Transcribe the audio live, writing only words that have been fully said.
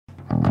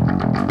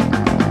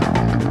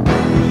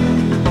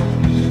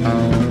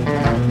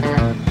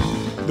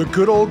the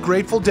good old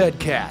Grateful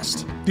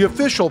Deadcast, the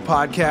official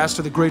podcast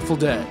of the Grateful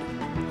Dead.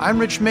 I'm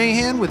Rich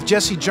Mahan with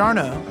Jesse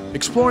Jarnow,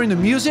 exploring the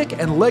music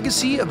and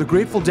legacy of the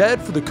Grateful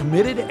Dead for the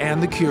committed and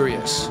the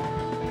curious.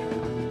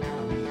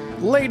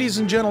 Ladies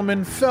and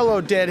gentlemen,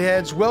 fellow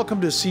Deadheads,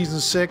 welcome to Season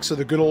 6 of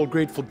the good old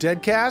Grateful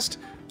Deadcast.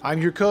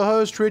 I'm your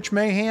co-host, Rich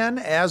Mahan.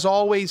 As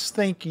always,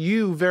 thank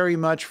you very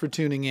much for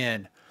tuning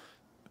in.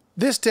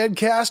 This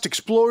Deadcast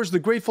explores the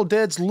Grateful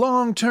Dead's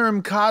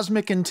long-term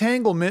cosmic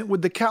entanglement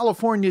with the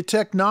California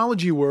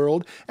technology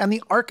world and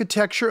the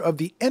architecture of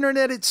the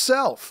internet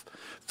itself,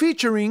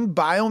 featuring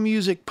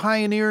biomusic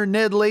pioneer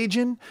Ned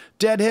Lagin,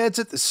 Deadheads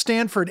at the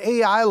Stanford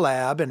AI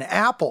Lab and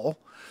Apple,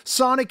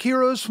 sonic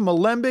heroes from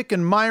Alembic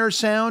and Meyer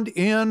Sound,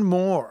 and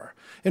more.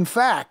 In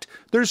fact,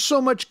 there's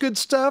so much good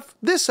stuff,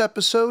 this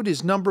episode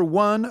is number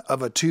 1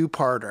 of a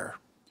 2-parter.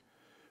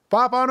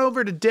 Pop on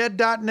over to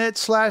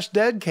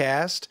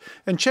dead.net/deadcast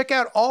and check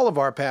out all of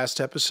our past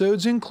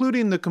episodes,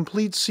 including the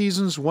complete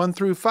seasons 1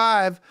 through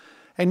 5,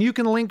 and you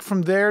can link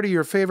from there to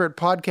your favorite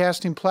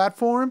podcasting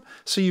platform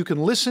so you can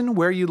listen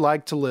where you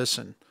like to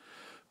listen.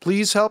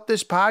 Please help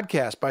this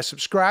podcast by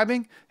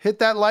subscribing, hit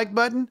that like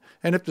button,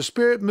 and if the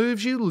spirit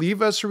moves you,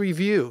 leave us a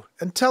review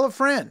and tell a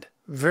friend.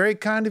 Very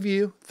kind of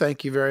you.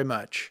 Thank you very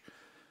much.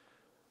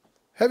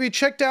 Have you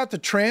checked out the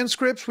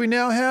transcripts we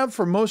now have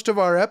for most of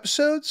our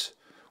episodes?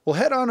 Well,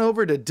 head on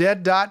over to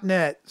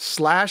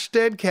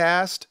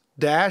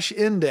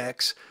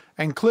dead.net/deadcast-index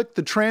and click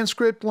the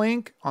transcript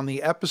link on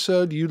the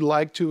episode you'd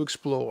like to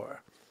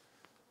explore.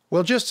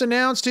 Well, just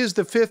announced is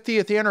the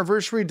 50th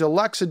anniversary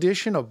deluxe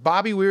edition of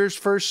Bobby Weir's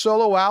first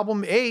solo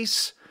album,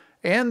 Ace,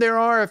 and there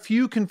are a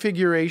few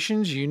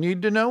configurations you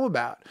need to know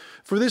about.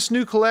 For this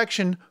new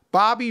collection,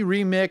 Bobby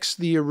remixed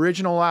the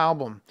original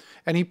album,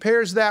 and he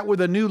pairs that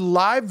with a new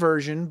live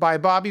version by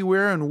Bobby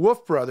Weir and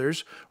Wolf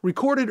Brothers,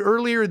 recorded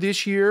earlier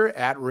this year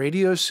at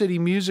Radio City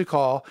Music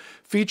Hall,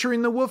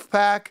 featuring the Wolf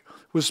Pack,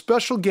 with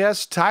special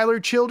guests Tyler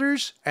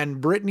Childers and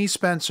Brittany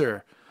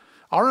Spencer.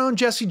 Our own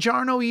Jesse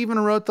Jarnow even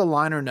wrote the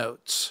liner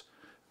notes.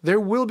 There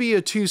will be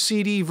a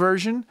 2-CD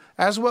version,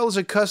 as well as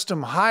a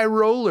custom high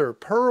roller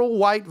pearl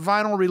white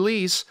vinyl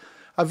release,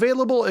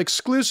 available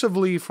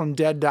exclusively from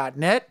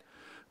Dead.net,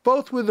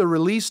 both with a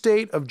release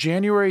date of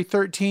January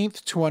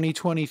 13th,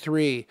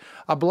 2023.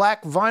 A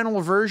black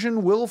vinyl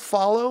version will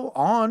follow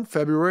on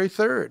February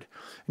 3rd.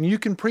 And you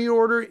can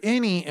pre-order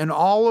any and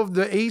all of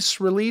the Ace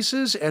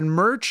releases and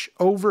merch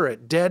over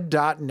at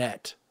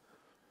Dead.net.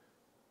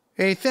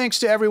 Hey, thanks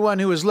to everyone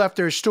who has left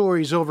their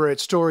stories over at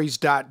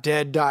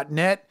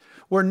stories.dead.net.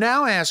 We're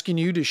now asking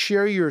you to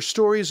share your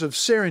stories of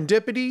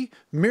serendipity,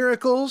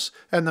 miracles,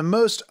 and the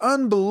most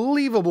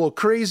unbelievable,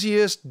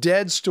 craziest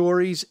dead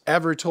stories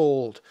ever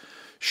told.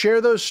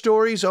 Share those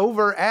stories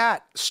over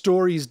at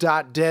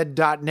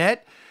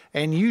stories.dead.net,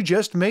 and you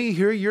just may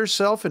hear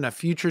yourself in a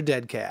future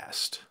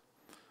Deadcast.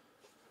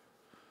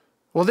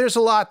 Well, there's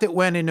a lot that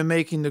went into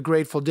making the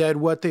Grateful Dead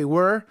what they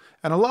were,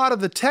 and a lot of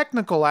the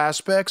technical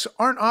aspects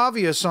aren't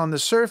obvious on the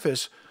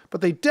surface,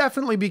 but they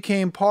definitely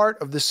became part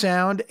of the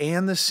sound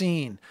and the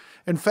scene.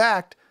 In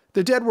fact,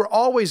 the Dead were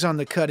always on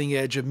the cutting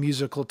edge of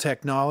musical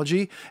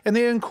technology, and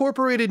they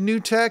incorporated new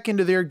tech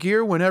into their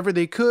gear whenever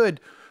they could,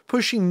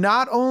 pushing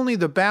not only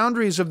the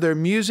boundaries of their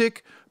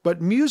music,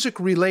 but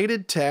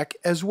music-related tech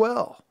as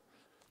well.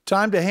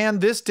 Time to hand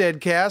this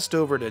Deadcast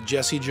over to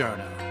Jesse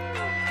Jarnow.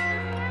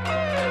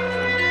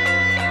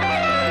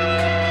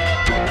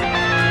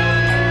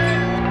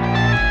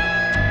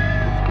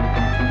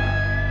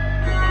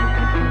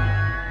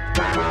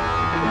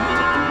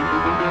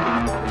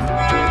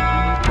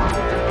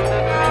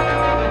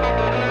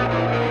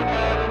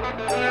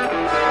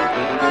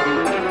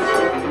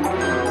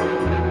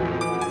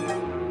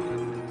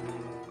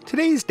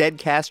 Today's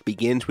Deadcast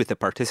begins with a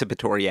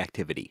participatory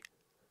activity.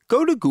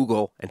 Go to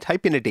Google and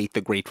type in a date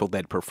the Grateful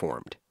Dead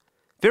performed.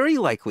 Very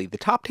likely, the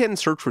top 10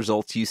 search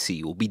results you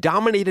see will be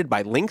dominated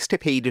by links to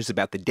pages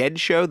about the Dead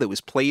show that was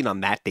played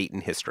on that date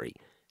in history,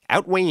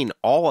 outweighing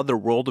all other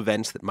world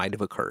events that might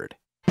have occurred.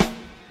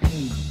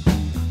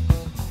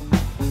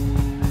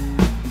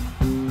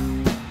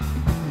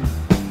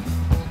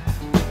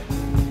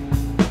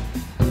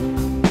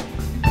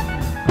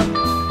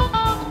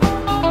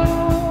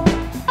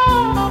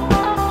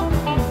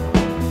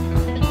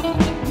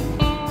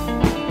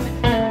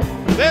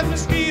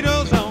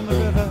 Mosquitoes on the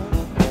river,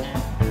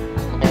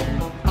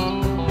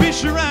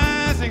 fish are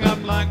rising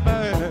up like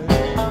birds,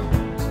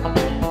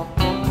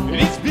 and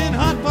it's been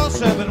hot for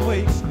 7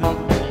 weeks now.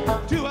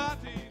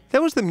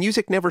 That was The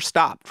Music Never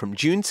Stopped from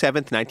June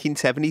 7th,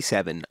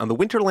 1977 on the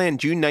Winterland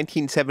June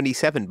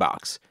 1977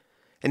 box,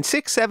 and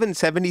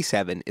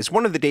 6/7/77 is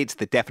one of the dates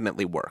that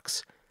definitely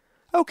works.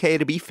 Okay,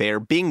 to be fair,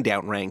 Bing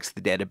downranks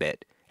the Dead a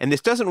bit, and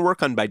this doesn't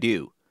work on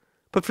Baidu,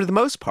 but for the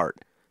most part,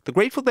 the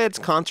Grateful Dead's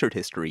concert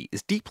history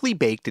is deeply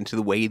baked into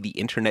the way the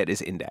internet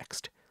is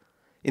indexed.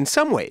 In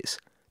some ways,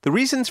 the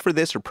reasons for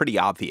this are pretty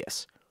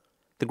obvious.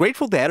 The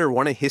Grateful Dead are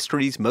one of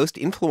history's most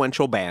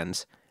influential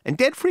bands, and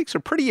Dead freaks are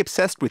pretty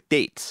obsessed with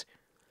dates.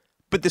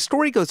 But the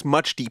story goes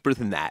much deeper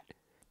than that,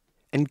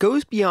 and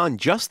goes beyond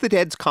just the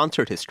Dead's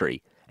concert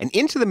history and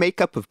into the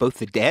makeup of both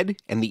the Dead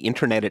and the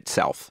Internet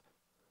itself.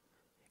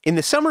 In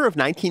the summer of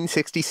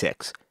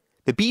 1966,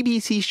 the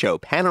BBC show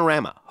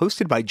Panorama,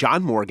 hosted by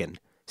John Morgan,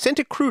 sent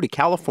a crew to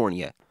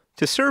California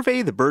to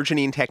survey the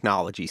burgeoning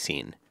technology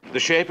scene. The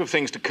shape of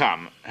things to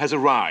come has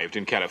arrived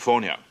in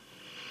California.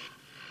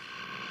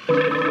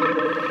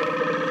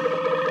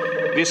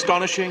 The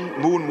astonishing,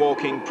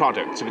 moonwalking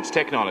products of its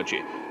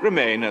technology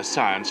remain a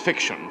science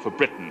fiction for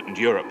Britain and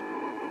Europe.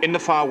 In the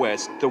far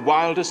west, the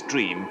wildest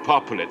dream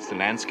populates the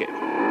landscape.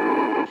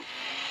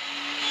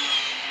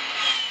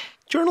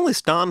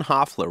 Journalist Don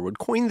Hoffler would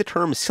coin the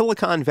term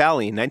Silicon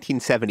Valley in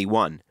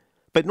 1971,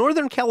 but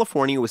Northern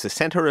California was a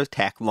center of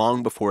tech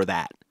long before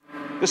that.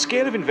 The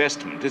scale of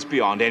investment is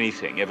beyond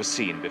anything ever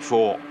seen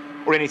before,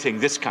 or anything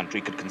this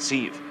country could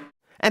conceive.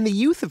 And the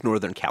youth of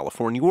Northern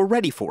California were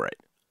ready for it.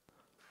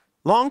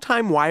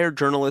 Longtime Wired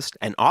journalist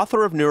and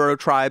author of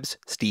Neurotribes,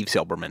 Steve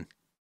Silberman.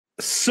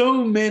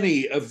 So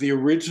many of the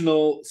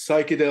original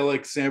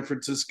psychedelic San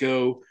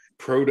Francisco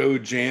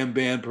proto-jam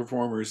band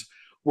performers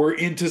were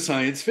into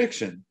science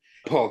fiction.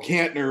 Paul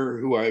Kantner,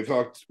 who I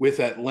talked with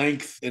at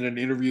length in an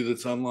interview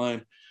that's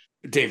online,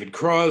 David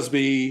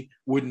Crosby,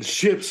 Wooden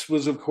Ships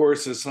was, of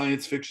course, a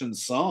science fiction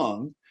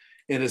song,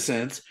 in a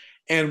sense.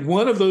 And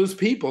one of those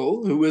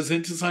people who was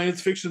into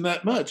science fiction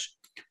that much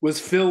was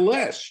Phil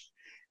Lesh.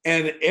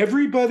 And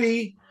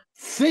everybody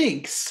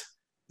thinks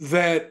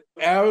that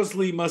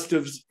Owsley must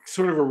have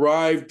sort of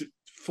arrived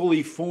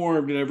fully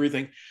formed and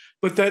everything,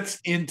 but that's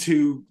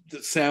into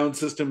the sound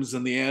systems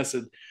and the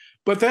acid.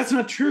 But that's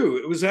not true.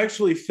 It was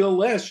actually Phil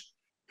Lesh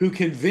who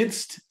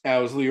convinced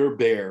Owsley or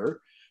Bear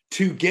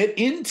to get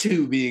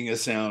into being a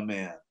sound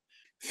man.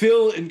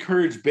 Phil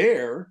encouraged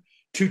Bear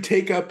to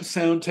take up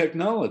sound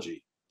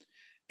technology.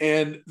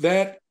 And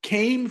that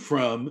came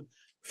from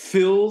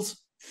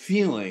Phil's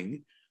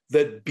feeling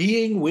that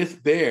being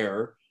with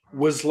Bear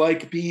was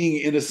like being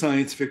in a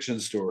science fiction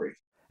story.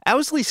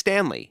 Owsley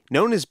Stanley,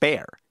 known as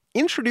Bear,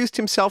 introduced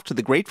himself to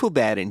the Grateful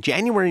Dead in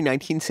January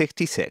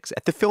 1966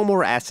 at the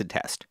Fillmore acid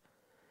test.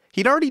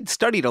 He'd already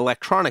studied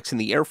electronics in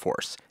the Air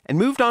Force and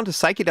moved on to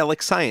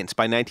psychedelic science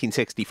by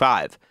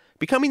 1965,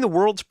 becoming the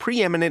world's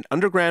preeminent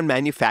underground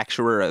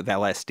manufacturer of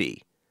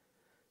LSD.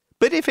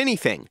 But if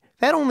anything,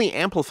 that only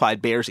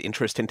amplified Bear's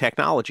interest in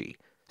technology,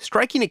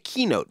 striking a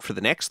keynote for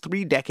the next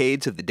 3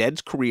 decades of the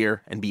Dead's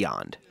career and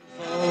beyond.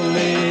 If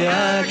only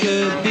I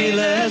could be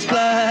less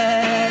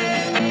black.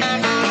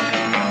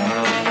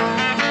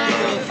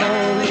 If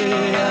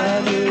only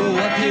I knew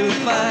what you'd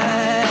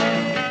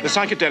find. The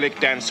psychedelic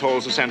dance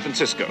halls of San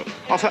Francisco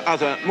offer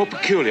other, more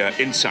peculiar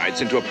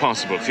insights into a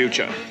possible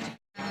future.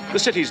 The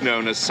city's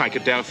known as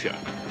Psychedelphia,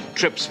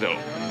 Tripsville.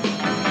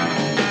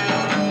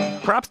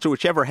 Props to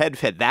whichever head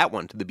fed that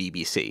one to the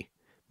BBC.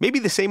 Maybe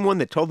the same one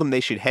that told them they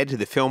should head to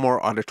the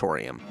Fillmore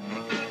Auditorium.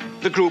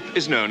 The group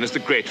is known as the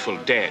Grateful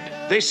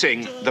Dead. They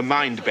sing the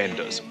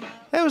Mindbenders.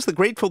 That was the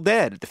Grateful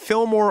Dead at the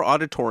Fillmore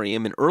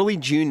Auditorium in early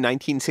June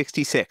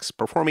 1966,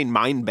 performing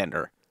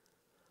Mindbender.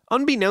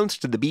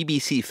 Unbeknownst to the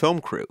BBC film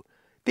crew,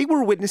 they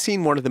were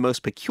witnessing one of the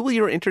most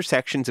peculiar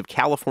intersections of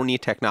California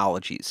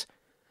technologies.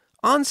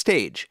 On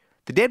stage,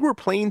 the Dead were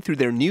playing through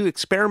their new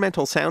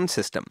experimental sound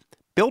system,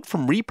 built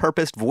from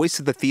repurposed Voice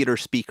of the Theater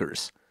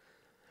speakers.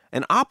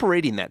 And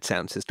operating that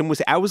sound system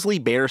was Owsley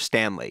Bear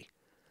Stanley.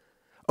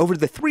 Over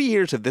the 3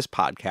 years of this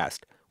podcast,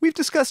 we've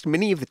discussed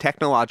many of the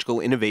technological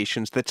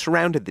innovations that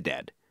surrounded the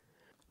Dead.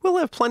 We'll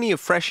have plenty of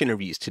fresh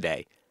interviews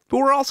today, but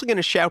we're also going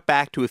to shout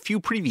back to a few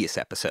previous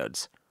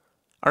episodes.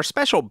 Our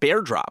special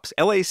Bear Drops,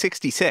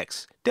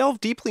 LA66, delve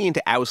deeply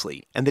into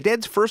Owsley and the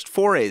Dead's first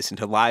forays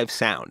into live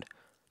sound,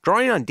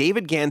 drawing on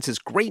David Gantz's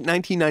great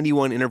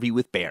 1991 interview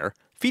with Bear,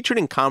 featured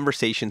in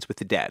Conversations with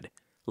the Dead.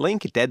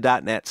 Link at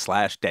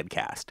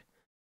dead.net/deadcast.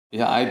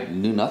 Yeah, I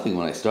knew nothing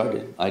when I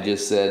started. I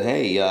just said,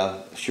 hey,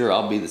 sure,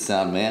 I'll be the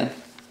sound man,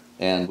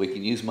 and we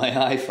can use my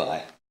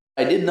hi-fi.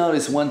 I did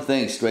notice one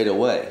thing straight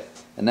away,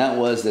 and that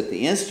was that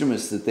the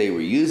instruments that they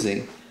were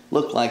using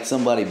looked like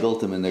somebody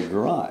built them in their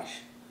garage.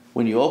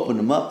 When you opened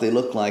them up, they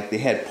looked like they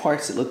had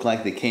parts that looked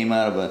like they came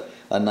out of a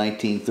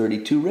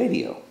 1932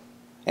 radio.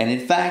 And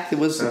in fact, it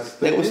was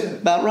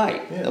about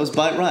right. Yeah. That was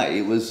about right.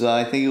 It was,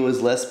 I think it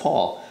was Les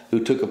Paul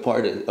who took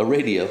apart a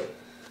radio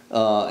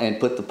and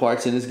put the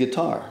parts in his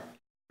guitar.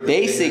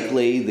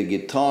 Basically, the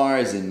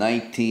guitars in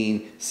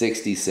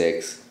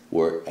 1966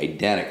 were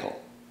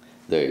identical.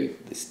 They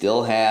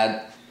still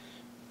had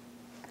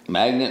a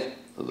magnet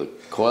with a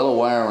coil of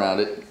wire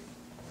around it,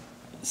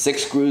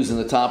 6 screws in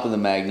the top of the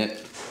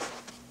magnet,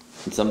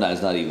 and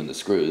sometimes not even the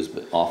screws,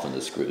 but often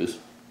the screws.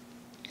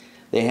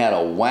 They had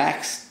a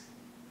wax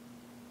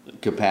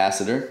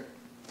capacitor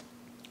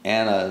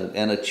and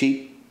a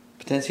cheap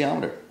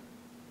potentiometer.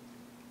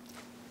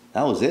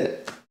 That was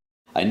it.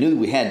 I knew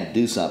we had to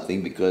do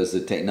something because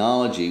the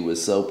technology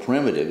was so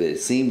primitive that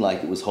it seemed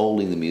like it was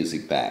holding the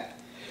music back,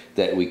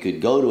 that we could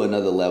go to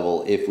another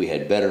level if we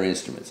had better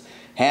instruments.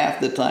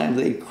 Half the time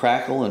they'd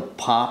crackle and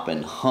pop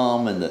and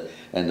hum, and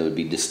there would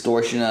be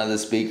distortion out of the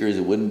speakers.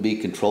 It wouldn't be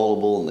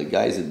controllable, and the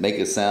guys would make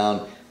a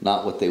sound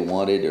not what they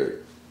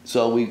wanted.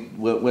 So we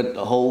went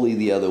wholly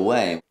the other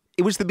way.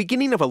 It was the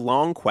beginning of a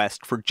long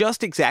quest for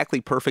just exactly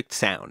perfect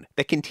sound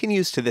that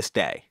continues to this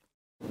day.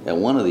 At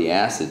one of the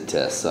acid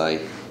tests, I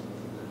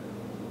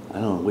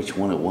don't know which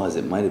one it was.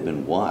 It might have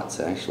been Watts,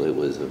 actually. It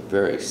was a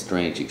very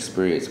strange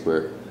experience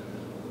where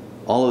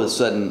all of a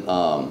sudden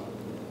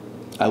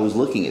I was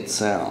looking at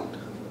sound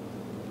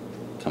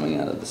coming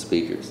out of the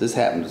speakers. This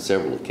happened on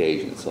several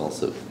occasions.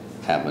 Also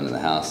happened in the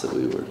house that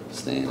we were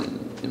staying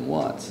in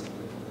Watts,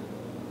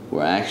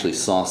 where I actually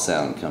saw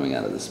sound coming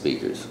out of the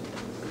speakers.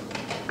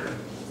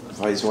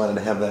 I always wanted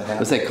to have that happen.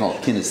 What's that called?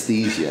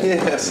 Kinesthesia.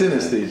 Yeah,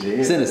 synesthesia.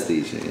 Yeah.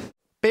 Synesthesia, yeah.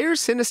 Bayer's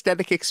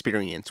synesthetic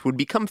experience would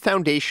become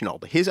foundational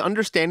to his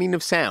understanding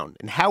of sound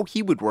and how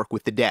he would work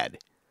with the dead.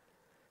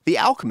 The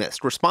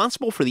alchemist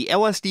responsible for the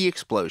LSD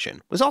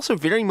explosion was also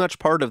very much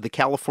part of the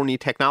California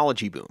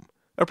technology boom,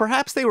 or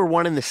perhaps they were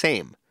one and the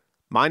same.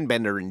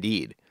 Mindbender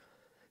indeed.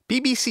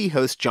 BBC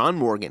host John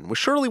Morgan was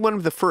surely one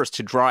of the first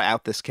to draw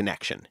out this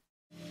connection.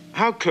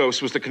 How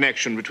close was the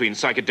connection between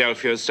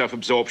psychedelphia's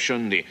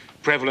self-absorption, the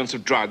prevalence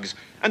of drugs,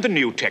 and the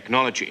new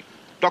technology?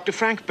 Dr.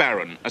 Frank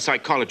Barron, a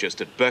psychologist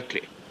at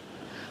Berkeley.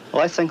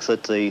 Well, I think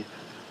that the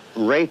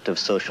rate of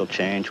social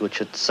change,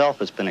 which itself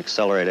has been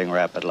accelerating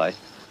rapidly,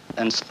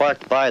 and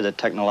sparked by the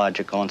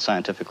technological and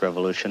scientific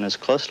revolution, is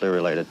closely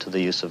related to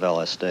the use of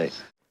LSD.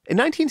 In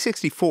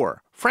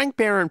 1964, Frank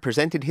Barron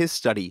presented his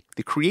study,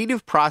 The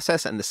Creative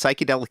Process and the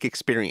Psychedelic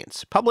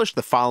Experience, published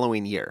the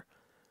following year.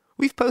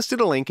 We've posted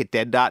a link at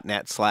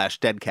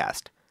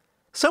dead.net/deadcast.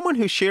 Someone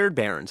who shared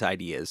Barron's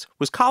ideas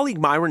was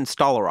colleague Myron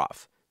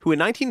Stolaroff, who in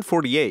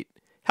 1948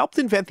 helped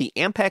invent the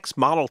Ampex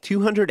Model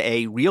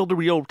 200A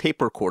reel-to-reel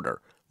tape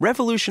recorder,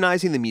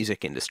 revolutionizing the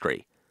music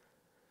industry.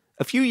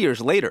 A few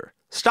years later,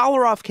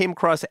 Stolaroff came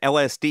across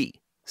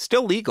LSD,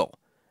 still legal,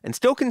 and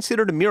still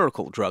considered a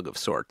miracle drug of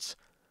sorts.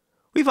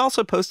 We've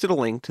also posted a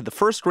link to the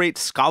first-rate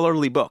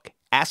scholarly book,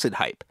 Acid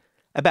Hype,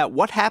 about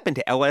what happened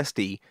to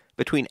LSD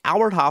between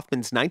Albert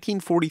Hofmann's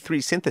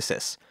 1943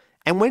 synthesis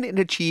and when it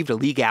achieved a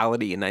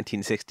legality in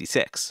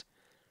 1966.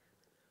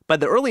 By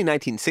the early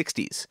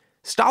 1960s,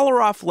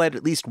 Stolaroff led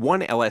at least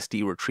one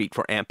LSD retreat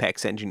for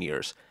Ampex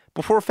engineers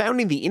before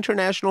founding the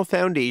International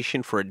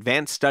Foundation for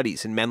Advanced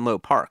Studies in Menlo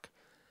Park,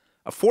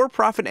 a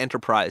for-profit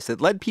enterprise that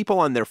led people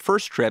on their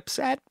first trips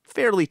at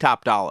fairly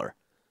top dollar.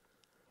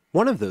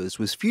 One of those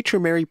was future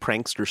merry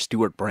prankster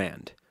Stuart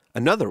Brand.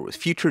 Another was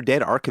future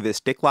dead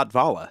archivist Dick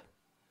Latvala.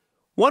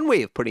 One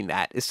way of putting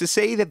that is to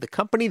say that the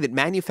company that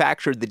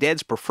manufactured the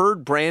Dead's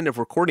preferred brand of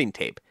recording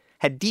tape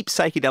had deep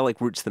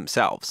psychedelic roots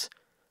themselves.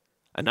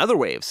 Another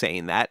way of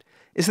saying that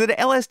is that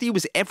LSD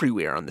was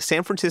everywhere on the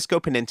San Francisco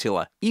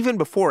Peninsula even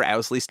before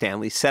Owsley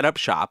Stanley set up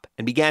shop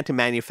and began to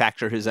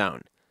manufacture his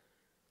own.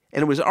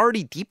 And it was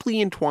already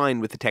deeply entwined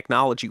with the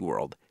technology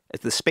world as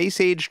the space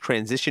age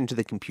transitioned to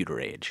the computer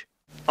age.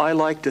 I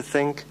like to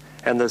think,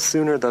 and the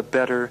sooner the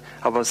better,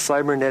 of a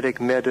cybernetic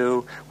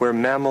meadow where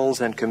mammals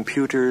and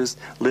computers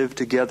live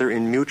together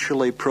in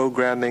mutually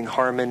programming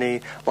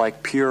harmony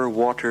like pure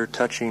water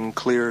touching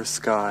clear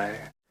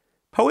sky.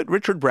 Poet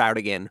Richard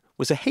Brautigan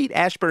was a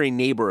Haight-Ashbury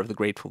neighbor of the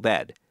Grateful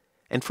Dead,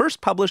 and first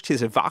published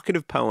his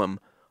evocative poem,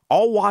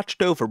 All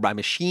Watched Over by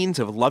Machines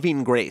of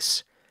Loving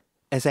Grace,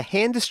 as a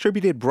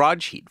hand-distributed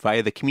broadsheet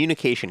via the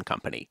Communication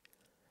Company.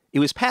 It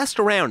was passed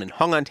around and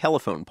hung on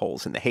telephone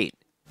poles in the Haight.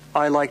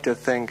 I like to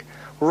think,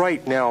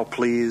 right now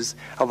please,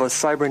 of a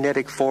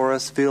cybernetic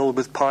forest filled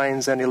with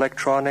pines and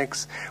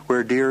electronics,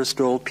 where deer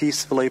stroll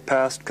peacefully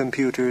past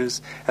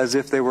computers as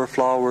if they were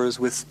flowers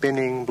with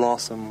spinning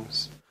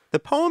blossoms. The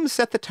poem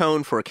set the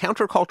tone for a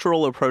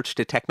countercultural approach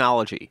to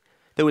technology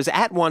that was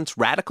at once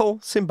radical,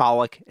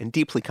 symbolic, and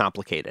deeply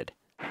complicated.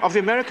 Of the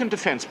American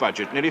defense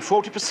budget, nearly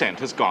 40%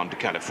 has gone to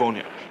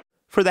California.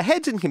 For the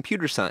heads in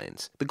computer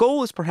science, the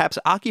goal is perhaps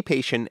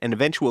occupation and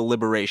eventual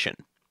liberation.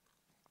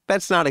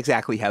 That's not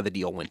exactly how the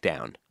deal went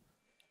down.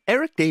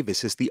 Erik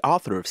Davis is the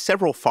author of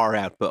several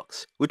far-out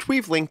books, which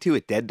we've linked to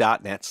at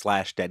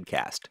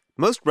dead.net/deadcast.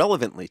 Most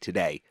relevantly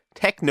today,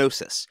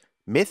 Technosis,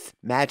 Myth,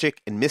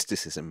 Magic, and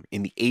Mysticism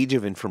in the Age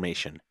of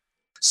Information.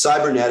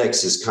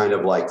 Cybernetics is kind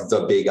of like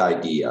the big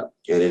idea,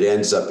 and it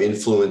ends up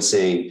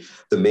influencing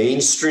the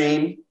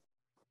mainstream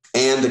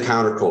and the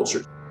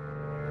counterculture.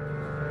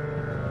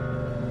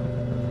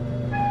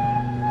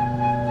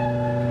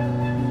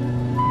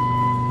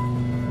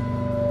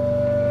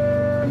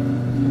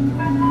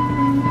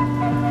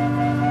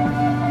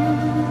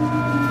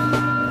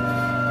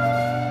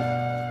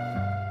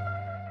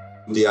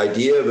 The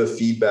idea of a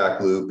feedback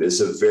loop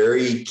is a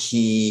very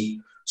key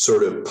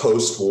sort of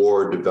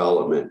post-war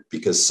development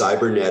because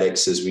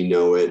cybernetics, as we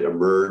know it,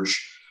 emerged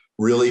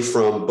really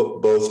from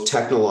both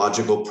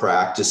technological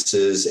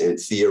practices and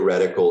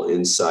theoretical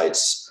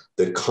insights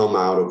that come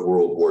out of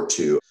World War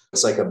II.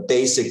 It's like a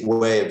basic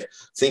way of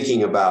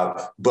thinking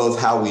about both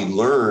how we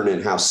learn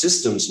and how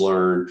systems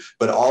learn,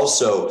 but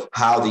also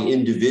how the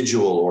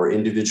individual or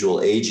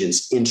individual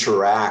agents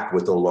interact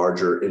with a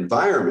larger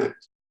environment.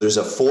 There's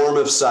a form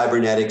of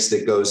cybernetics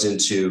that goes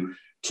into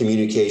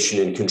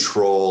communication and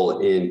control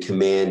in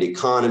command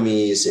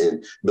economies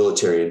and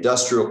military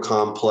industrial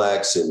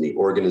complex and the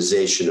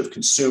organization of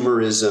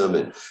consumerism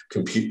and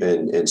compute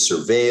and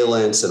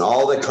surveillance and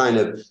all the kind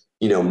of,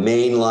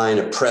 mainline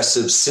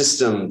oppressive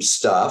system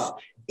stuff.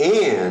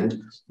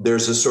 And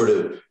there's a sort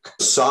of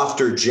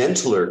softer,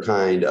 gentler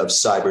kind of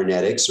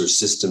cybernetics or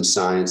system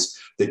science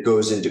that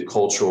goes into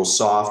cultural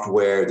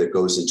software, that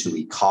goes into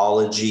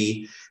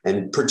ecology,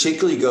 and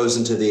particularly goes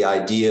into the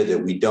idea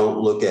that we don't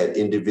look at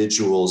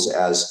individuals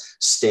as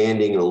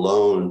standing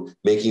alone,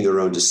 making their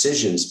own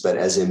decisions, but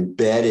as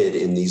embedded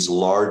in these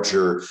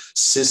larger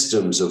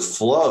systems of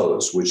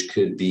flows, which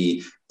could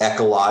be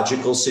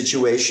ecological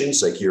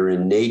situations, like you're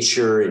in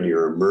nature and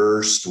you're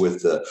immersed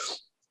with the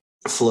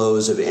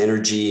flows of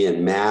energy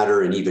and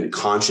matter and even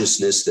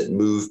consciousness that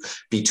move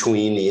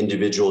between the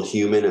individual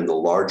human and the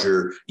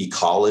larger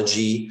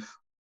ecology.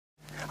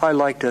 I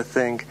like to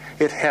think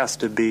it has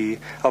to be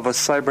of a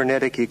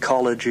cybernetic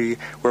ecology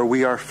where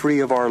we are free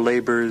of our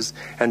labors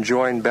and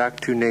joined back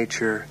to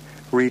nature,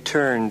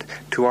 returned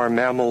to our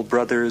mammal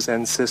brothers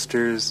and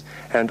sisters,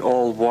 and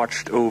all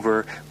watched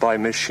over by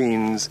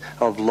machines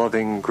of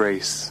loving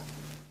grace.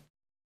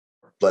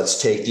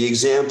 Let's take the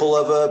example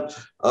of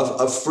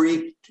a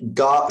freak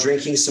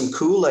drinking some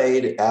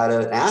Kool-Aid at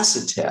an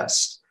acid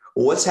test.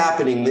 Well, what's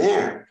happening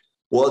there?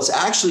 Well, it's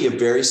actually a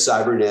very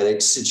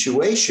cybernetic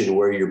situation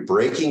where you're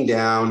breaking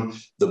down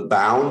the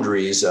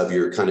boundaries of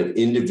your kind of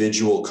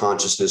individual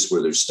consciousness,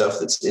 where there's stuff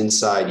that's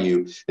inside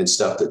you and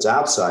stuff that's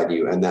outside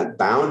you. And that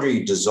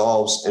boundary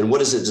dissolves. And what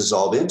does it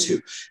dissolve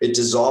into? It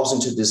dissolves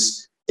into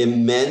this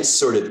immense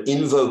sort of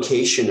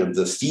invocation of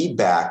the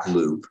feedback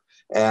loop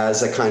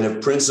as a kind of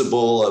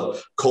principle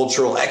of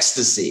cultural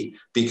ecstasy,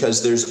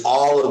 because there's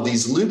all of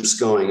these loops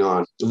going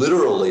on.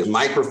 Literally,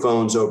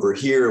 microphones over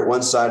here at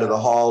one side of the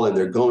hall, and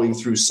they're going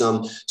through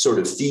some sort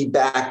of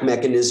feedback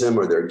mechanism,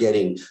 or they're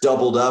getting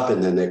doubled up,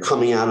 and then they're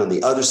coming out on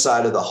the other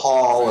side of the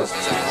hall.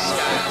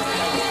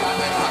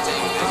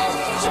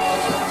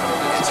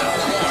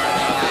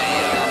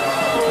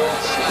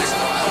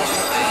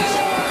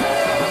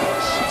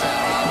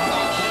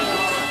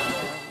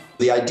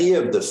 The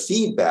idea of the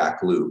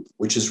feedback loop,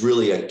 which is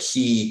really a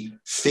key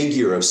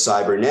figure of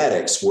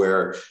cybernetics,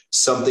 where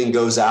something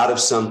goes out of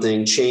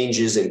something,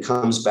 changes, and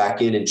comes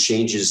back in and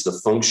changes the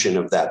function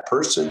of that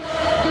person.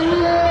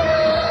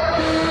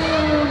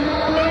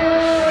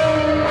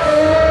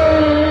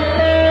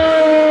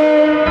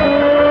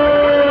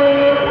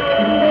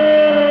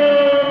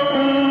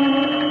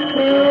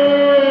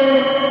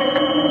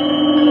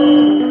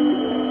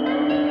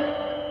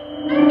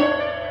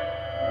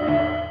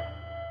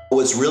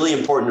 What's really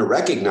important to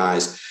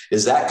recognize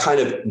is that kind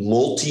of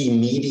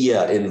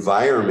multimedia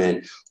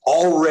environment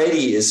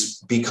already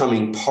is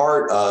becoming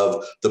part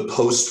of the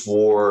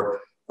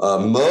post-war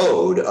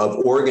mode of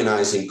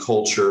organizing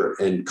culture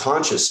and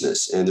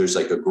consciousness. And there's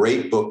like a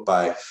great book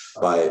by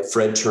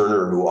Fred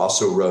Turner, who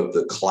also wrote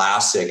the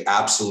classic,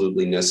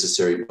 absolutely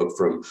necessary book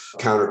From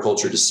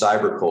Counterculture to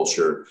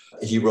Cyberculture.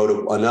 He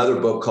wrote another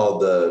book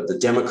called The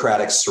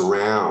Democratic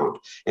Surround,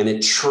 and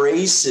it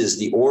traces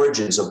the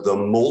origins of the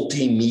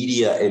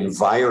multimedia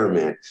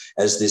environment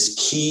as this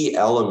key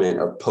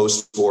element of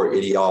post-war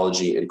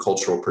ideology and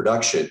cultural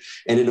production.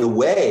 And in a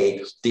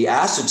way, the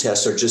acid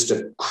tests are just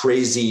a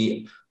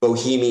crazy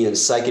bohemian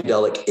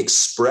psychedelic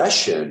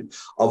expression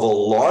of a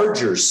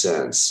larger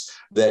sense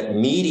that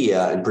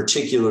media, and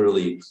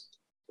particularly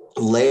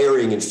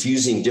layering and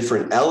fusing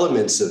different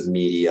elements of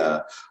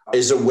media,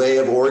 is a way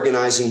of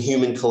organizing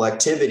human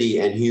collectivity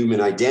and human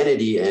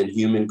identity and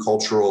human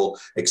cultural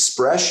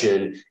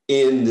expression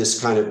in this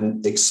kind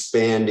of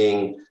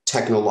expanding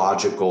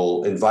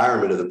technological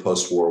environment of the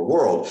post-war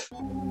world.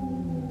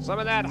 Some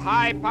of that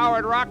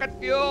high-powered rocket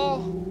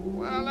fuel?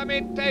 Well, let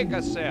me take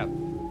a sip.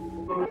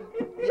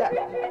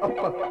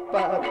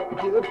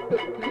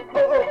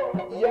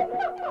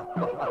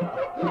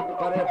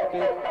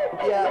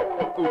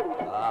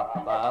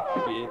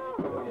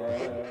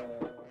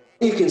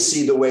 You can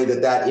see the way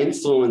that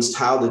influenced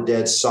how the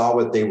Dead saw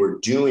what they were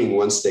doing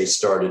once they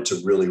started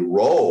to really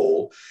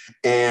roll,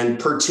 and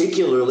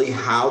particularly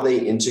how they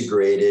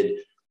integrated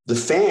the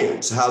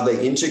fans, how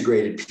they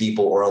integrated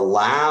people or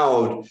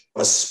allowed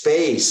a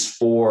space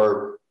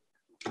for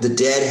the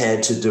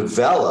Deadhead to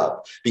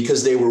develop,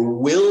 because they were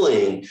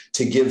willing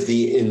to give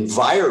the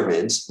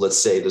environment, let's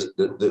say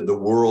the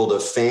world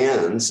of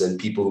fans and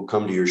people who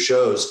come to your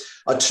shows,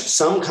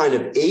 some kind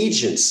of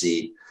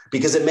agency,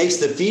 because it makes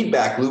the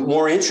feedback loop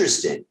more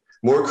interesting,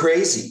 more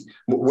crazy.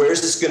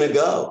 Where's this going to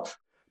go?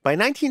 By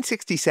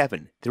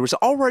 1967, there was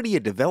already a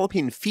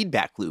developing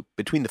feedback loop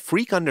between the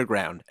freak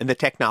underground and the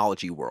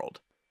technology world,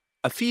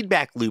 a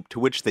feedback loop to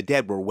which the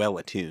Dead were well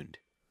attuned.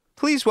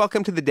 Please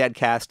welcome to the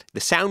Deadcast,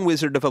 the sound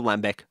wizard of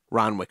Alembic,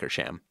 Ron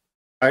Wickersham.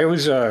 I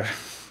was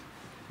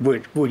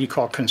what you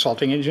call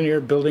consulting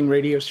engineer, building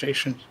radio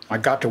stations. I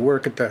got to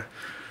work at the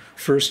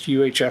first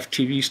UHF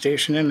TV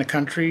station in the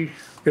country.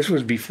 This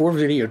was before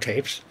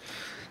videotapes,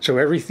 so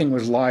everything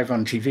was live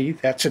on TV.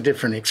 That's a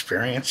different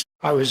experience.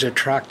 I was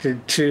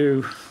attracted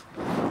to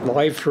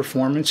live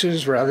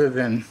performances rather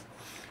than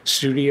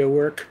studio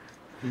work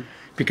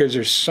because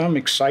there's some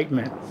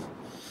excitement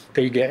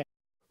that you get.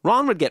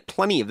 Ron would get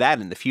plenty of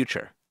that in the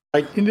future.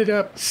 I ended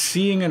up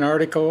seeing an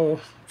article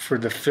for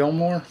the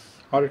Fillmore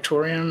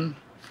Auditorium.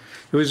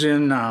 It was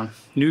in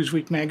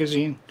Newsweek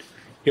magazine.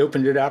 You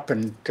opened it up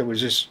and there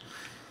was this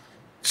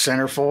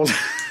centerfold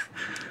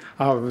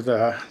of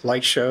the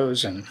light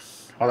shows and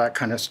all that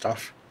kind of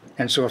stuff.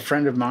 And so a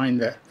friend of mine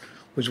that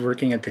was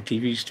working at the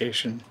TV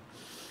station,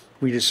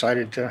 we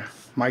decided to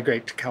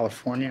migrate to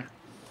California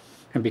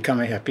and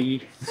become a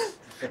hippie.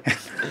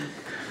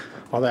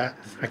 All that.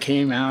 I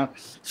came out,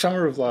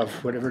 Summer of Love,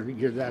 whatever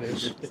year that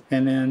is.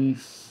 And then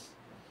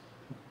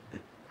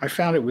I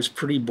found it was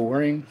pretty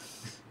boring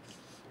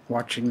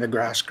watching the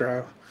grass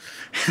grow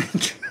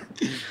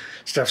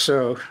stuff.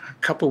 So a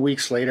couple of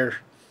weeks later,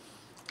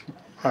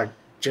 I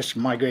just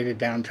migrated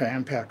down to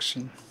Ampex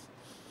and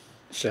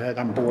said,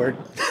 I'm bored.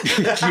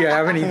 Do you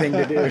have anything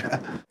to do?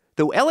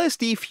 Though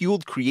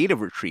LSD-fueled creative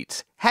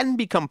retreats hadn't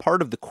become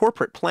part of the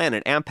corporate plan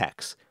at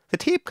Ampex, the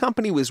tape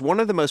company was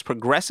one of the most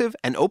progressive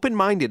and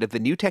open-minded of the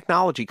new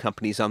technology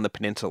companies on the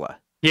peninsula.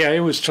 Yeah, it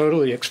was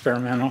totally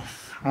experimental.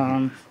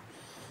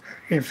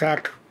 In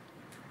fact,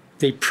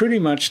 they pretty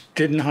much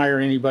didn't hire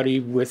anybody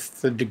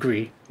with the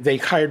degree. They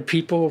hired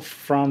people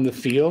from the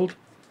field.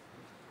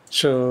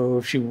 So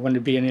if you wanted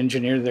to be an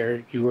engineer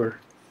there, you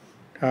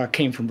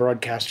came from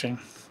broadcasting.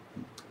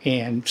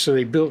 And so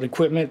they built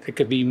equipment that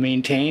could be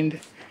maintained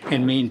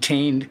and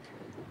maintained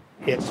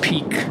at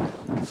peak.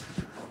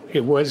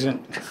 It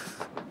wasn't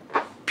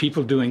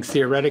people doing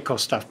theoretical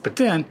stuff. But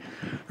then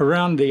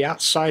around the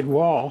outside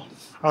wall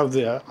of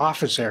the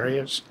office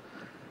areas,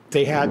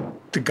 they had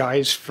the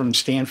guys from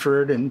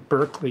Stanford and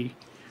Berkeley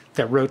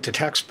that wrote the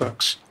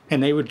textbooks,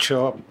 and they would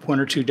show up 1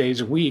 or 2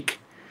 days a week.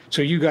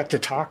 So you got to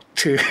talk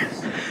to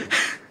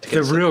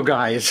the real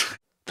guys.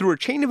 Through a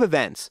chain of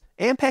events,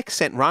 Ampex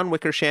sent Ron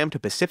Wickersham to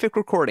Pacific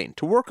Recording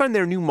to work on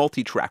their new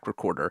multi-track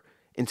recorder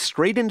and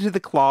straight into the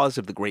claws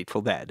of the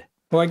Grateful Dead.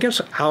 Well, I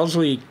guess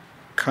Owsley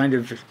kind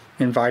of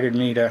invited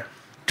me to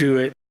do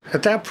it.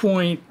 At that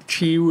point,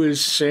 he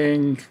was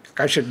saying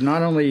I should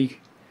not only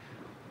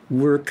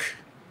work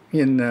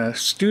in the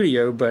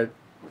studio, but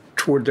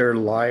toward their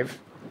live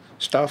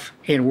stuff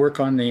and work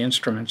on the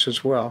instruments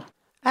as well.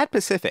 At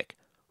Pacific,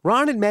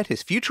 Ron had met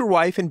his future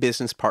wife and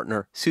business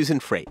partner, Susan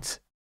Freites.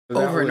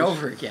 Over and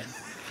over again.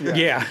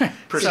 Yeah.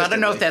 So I don't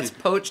know if that's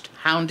poached,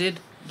 hounded,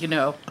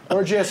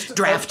 or just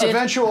drafted.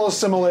 Eventual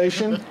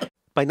assimilation.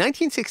 By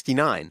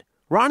 1969,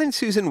 Ron and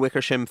Susan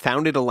Wickersham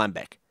founded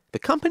Alembic, the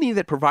company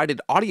that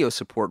provided audio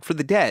support for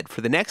the Dead for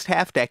the next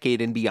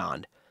half-decade and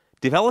beyond,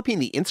 developing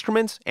the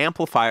instruments,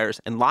 amplifiers,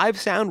 and live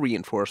sound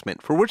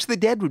reinforcement for which the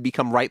Dead would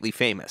become rightly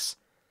famous.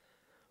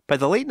 By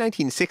the late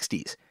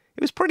 1960s,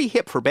 it was pretty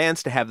hip for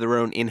bands to have their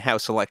own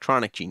in-house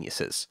electronic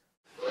geniuses.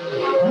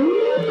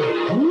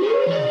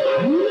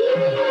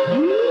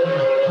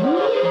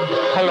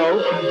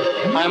 Hello,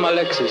 I'm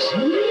Alexis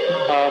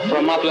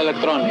from Apple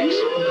Electronics.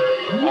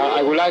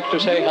 I would like to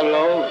say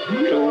hello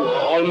to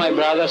all my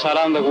brothers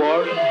around the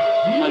world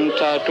and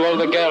to all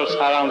the girls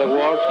around the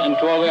world and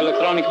to all the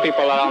electronic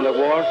people around the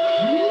world.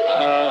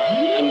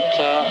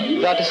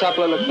 That is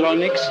Apple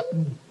Electronics.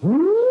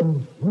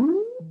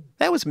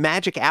 That was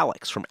Magic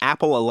Alex from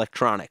Apple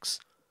Electronics.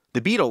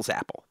 The Beatles'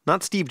 Apple,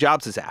 not Steve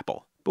Jobs'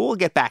 Apple, but we'll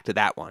get back to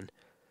that one.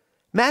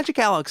 Magic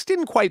Alex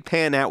didn't quite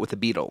pan out with the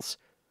Beatles.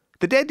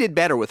 The Dead did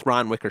better with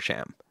Ron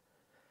Wickersham.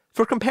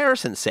 For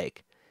comparison's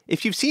sake,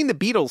 if you've seen the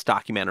Beatles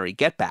documentary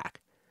Get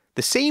Back,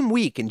 the same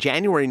week in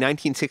January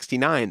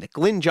 1969 that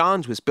Glyn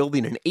Johns was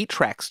building an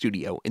 8-track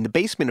studio in the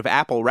basement of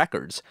Apple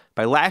Records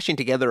by lashing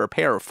together a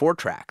pair of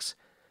 4-tracks,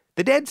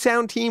 the Dead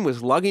sound team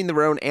was lugging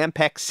their own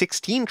Ampex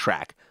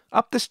 16-track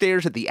up the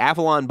stairs at the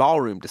Avalon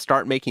Ballroom to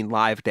start making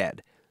live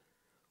Dead.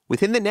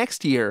 Within the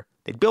next year,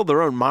 they'd build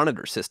their own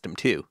monitor system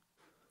too.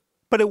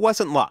 But it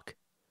wasn't luck.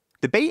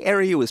 The Bay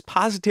Area was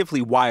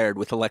positively wired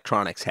with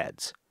electronics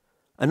heads.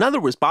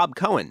 Another was Bob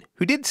Cohen,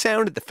 who did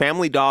sound at the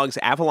Family Dog's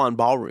Avalon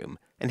Ballroom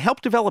and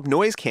helped develop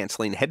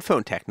noise-canceling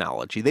headphone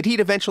technology that he'd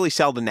eventually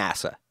sell to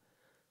NASA.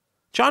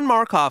 John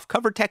Markoff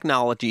covered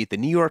technology at the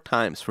New York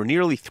Times for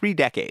nearly 3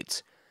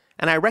 decades,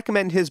 and I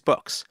recommend his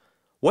books,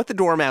 What the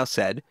Dormouse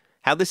Said,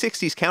 How the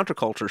 60s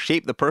Counterculture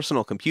Shaped the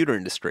Personal Computer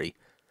Industry,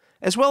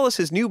 as well as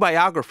his new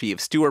biography of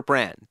Stuart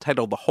Brand,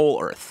 titled The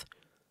Whole Earth.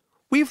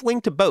 We've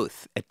linked to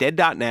both at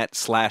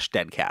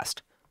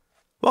dead.net/Deadcast.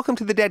 Welcome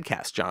to the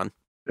Deadcast, John.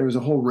 There was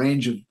a whole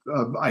range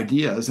of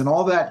ideas, and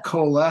all that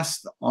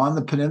coalesced on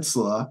the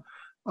peninsula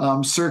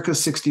circa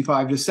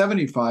 65 to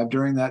 75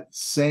 during that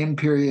same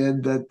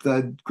period that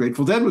the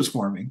Grateful Dead was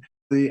forming.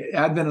 The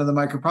advent of the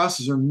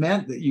microprocessor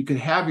meant that you could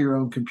have your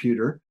own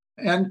computer.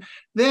 And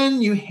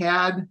then you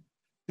had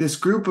this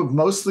group of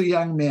mostly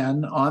young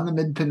men on the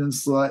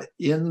mid-peninsula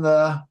in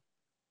the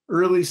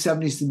early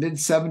 70s to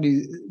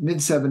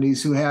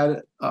mid-70s who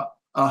had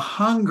a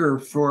hunger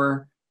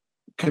for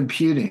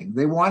computing.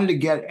 They wanted to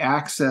get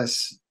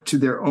access to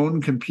their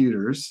own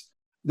computers.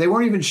 They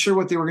weren't even sure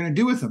what they were going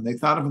to do with them. They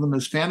thought of them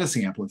as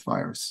fantasy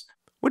amplifiers.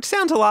 Which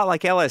sounds a lot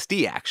like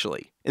LSD,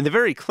 actually, in the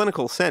very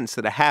clinical sense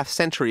that a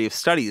half-century of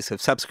studies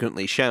have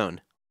subsequently shown.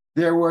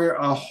 There were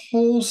a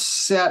whole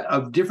set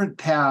of different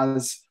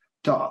paths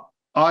to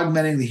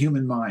augmenting the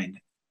human mind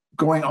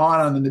going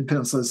on the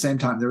Mid-Peninsula at the same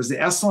time. There was the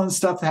Esalen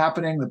stuff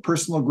happening, the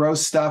personal growth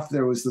stuff.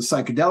 There was the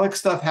psychedelic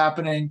stuff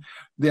happening.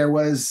 There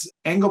was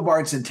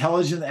Engelbart's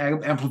intelligent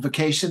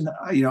amplification,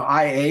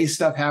 IA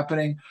stuff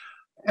happening.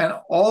 And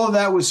all of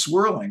that was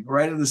swirling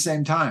right at the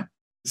same time.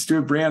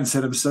 Stuart Brand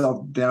set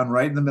himself down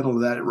right in the middle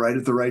of that, right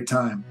at the right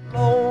time.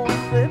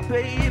 Lonely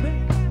baby,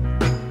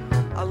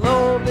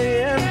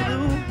 lonely and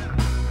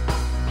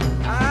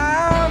blue.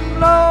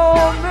 I'm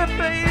lonely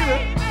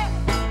baby,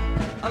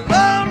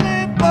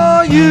 lonely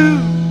for you.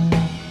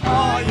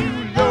 Are you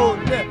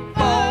lonely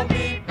for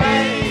me,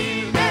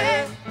 baby?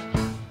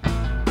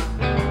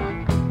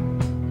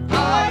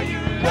 Are you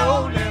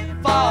lonely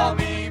for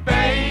me,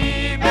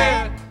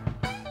 baby?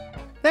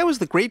 That was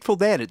the Grateful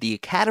Dead at the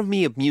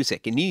Academy of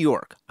Music in New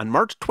York on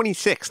March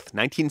 26,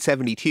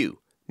 1972,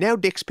 now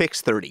Dick's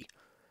Picks 30.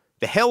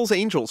 The Hells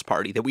Angels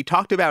party that we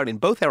talked about in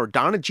both our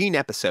Donna Jean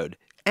episode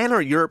and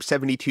our Europe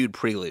 72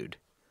 prelude.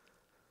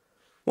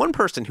 One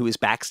person who was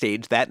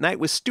backstage that night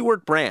was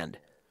Stuart Brand,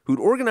 who'd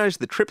organized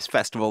the Trips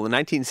Festival in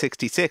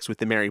 1966 with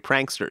the Merry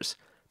Pranksters,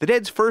 the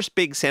Dead's first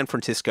big San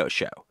Francisco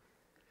show.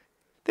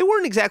 They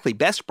weren't exactly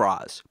best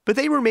bras, but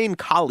they remained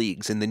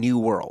colleagues in the new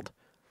world.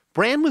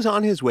 Brand was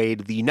on his way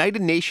to the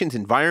United Nations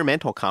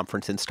Environmental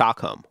Conference in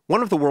Stockholm,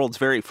 one of the world's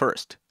very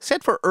first,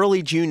 set for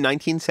early June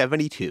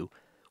 1972,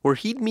 where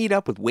he'd meet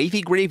up with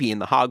Wavy Gravy in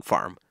the hog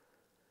farm.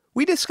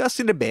 We discussed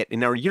it a bit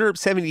in our Europe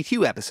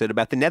 72 episode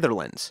about the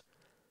Netherlands.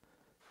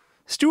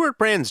 Stuart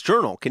Brand's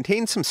journal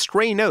contains some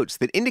stray notes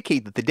that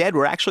indicate that the Dead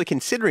were actually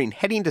considering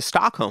heading to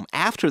Stockholm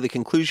after the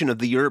conclusion of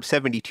the Europe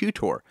 72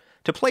 tour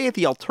to play at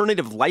the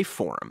Alternative Life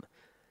Forum.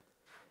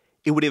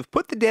 It would have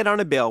put the Dead on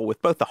a bill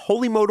with both the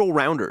Holy Modal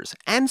Rounders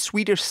and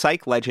Swedish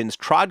psych legends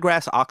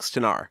Trodgrass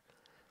Oxtenar.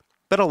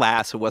 But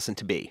alas, it wasn't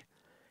to be.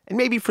 And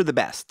maybe for the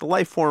best, the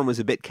Life Forum was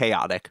a bit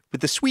chaotic,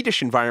 with the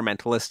Swedish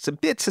environmentalists a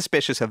bit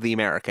suspicious of the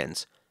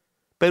Americans.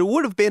 But it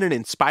would have been an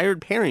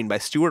inspired pairing by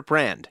Stuart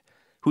Brand,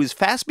 who is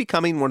fast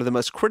becoming one of the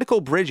most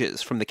critical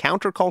bridges from the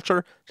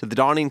counterculture to the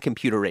dawning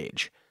computer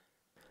age.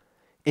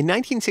 In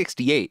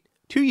 1968,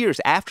 2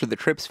 years after the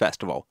Trips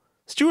Festival,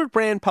 Stuart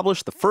Brand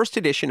published the first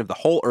edition of the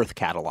Whole Earth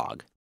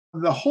Catalog.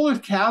 The Whole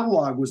Earth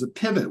Catalog was a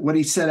pivot. What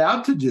he set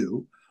out to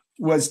do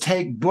was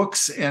take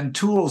books and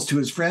tools to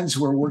his friends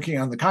who were working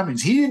on the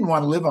communes. He didn't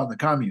want to live on the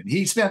commune.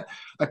 He spent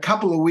a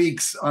couple of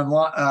weeks on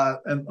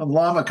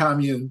Lama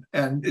commune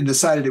and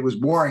decided it was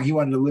boring. He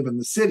wanted to live in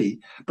the city,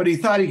 but he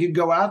thought he could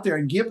go out there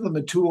and give them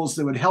the tools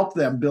that would help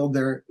them build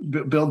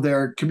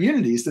their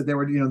communities, that they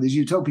were, these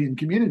utopian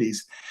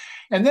communities.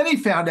 And then he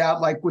found out,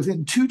 like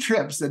within 2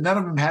 trips, that none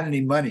of them had any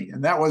money,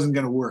 and that wasn't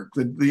going to work.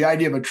 The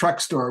idea of a truck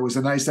store was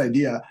a nice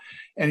idea,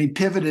 and he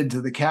pivoted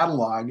to the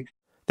catalog.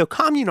 Though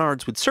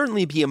communards would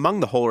certainly be among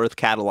the Whole Earth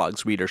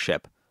Catalog's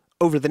readership,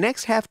 over the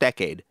next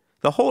half-decade,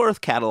 the Whole Earth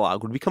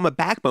Catalog would become a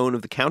backbone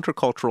of the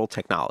countercultural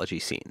technology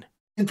scene.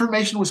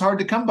 Information was hard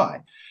to come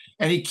by,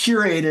 and he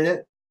curated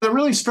it. The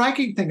really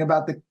striking thing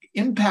about the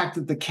impact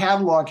that the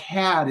catalog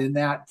had in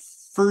that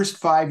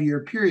first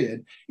 5-year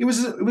period, it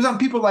was on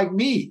people like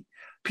me.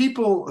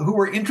 People who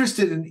were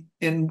interested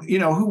in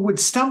who would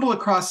stumble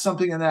across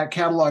something in that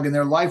catalog and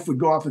their life would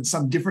go off in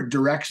some different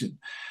direction.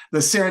 The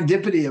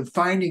serendipity of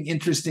finding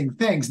interesting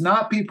things,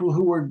 not people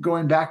who were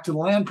going back to the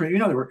land print.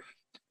 There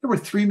were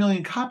 3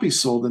 million copies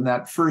sold in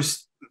that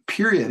first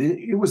period.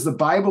 It was the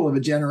Bible of a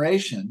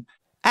generation.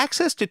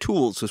 Access to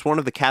tools was one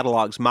of the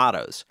catalog's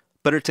mottos,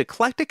 but its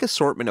eclectic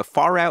assortment of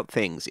far-out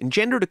things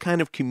engendered a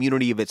kind of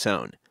community of its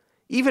own,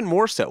 even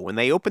more so when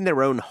they opened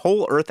their own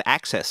Whole Earth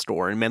Access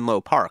store in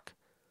Menlo Park.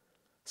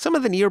 Some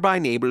of the nearby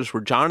neighbors were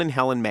John and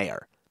Helen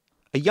Mayer,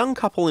 a young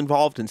couple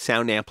involved in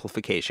sound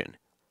amplification.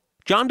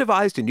 John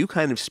devised a new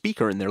kind of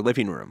speaker in their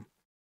living room.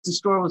 The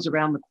store was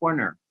around the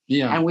corner.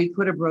 Yeah. And we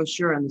put a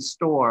brochure in the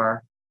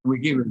store. We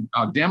gave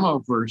a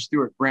demo for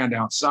Stuart Brand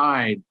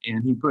outside,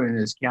 and he put in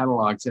his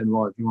catalog, said,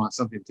 well, if you want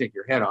something to take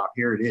your head off,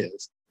 here it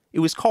is. It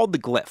was called the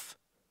Glyph.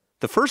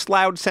 The first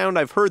loud sound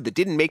I've heard that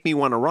didn't make me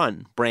want to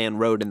run, Brand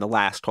wrote in the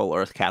last Whole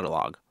Earth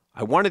catalog.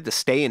 I wanted to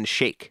stay and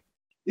shake.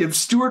 If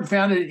Stuart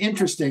found it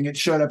interesting, it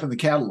showed up in the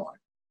catalog.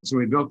 So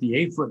we built the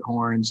 8-foot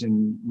horns,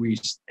 and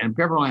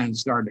Pepperland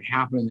started to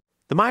happen.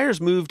 The Meyers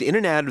moved in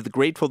and out of the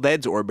Grateful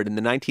Dead's orbit in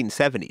the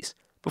 1970s,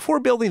 before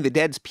building the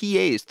Dead's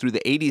PAs through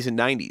the 80s and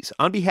 90s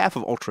on behalf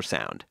of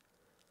ultrasound.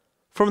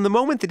 From the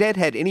moment the Dead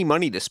had any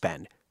money to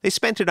spend, they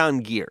spent it on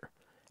gear,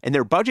 and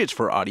their budgets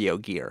for audio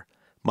gear,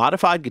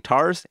 modified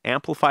guitars,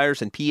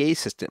 amplifiers, and PA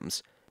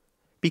systems,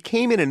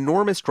 became an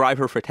enormous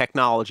driver for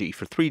technology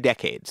for 3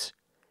 decades.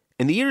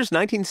 In the years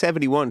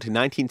 1971 to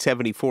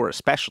 1974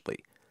 especially,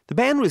 the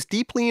band was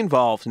deeply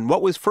involved in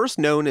what was first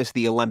known as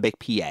the Alembic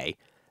PA,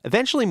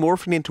 eventually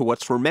morphing into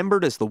what's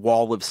remembered as the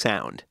Wall of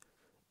Sound.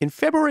 In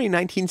February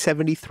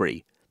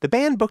 1973, the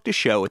band booked a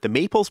show at the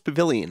Maples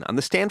Pavilion on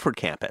the Stanford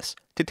campus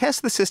to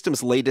test the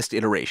system's latest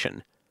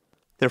iteration.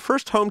 their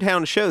first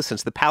hometown show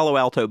since the Palo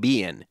Alto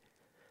Be-In.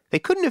 They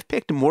couldn't have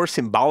picked a more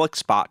symbolic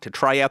spot to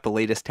try out the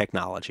latest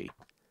technology.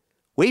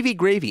 Wavy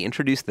Gravy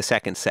introduced the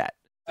second set.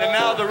 And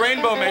now the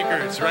Rainbow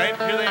Makers, right?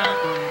 Here they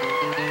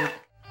are.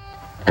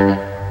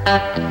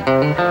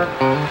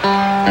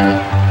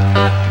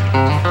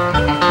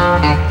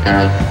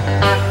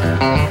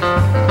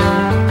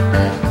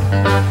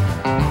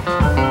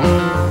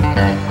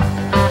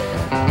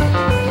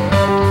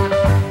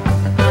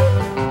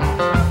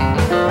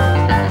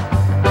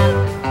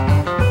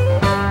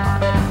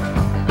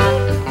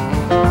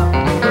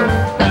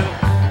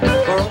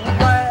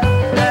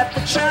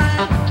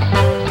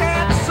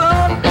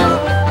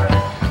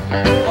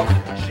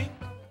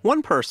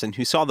 One person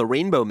who saw the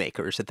Rainbow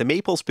Makers at the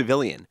Maples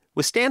Pavilion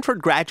was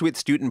Stanford graduate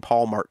student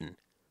Paul Martin.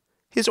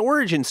 His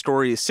origin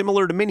story is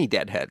similar to many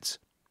Deadheads.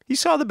 He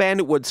saw the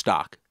band at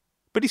Woodstock,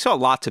 but he saw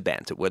lots of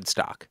bands at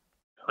Woodstock.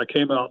 I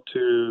came out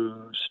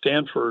to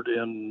Stanford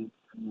in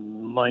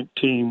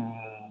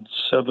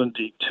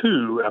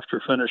 1972 after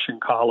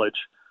finishing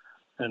college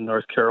in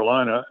North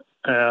Carolina,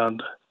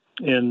 and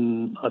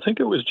in, I think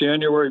it was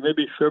January,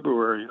 maybe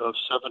February of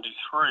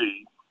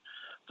 73,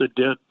 the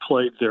Dead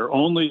played their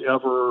only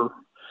ever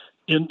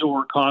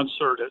indoor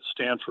concert at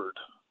Stanford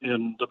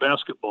in the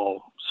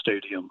basketball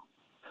stadium.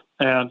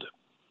 And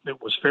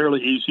it was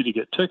fairly easy to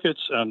get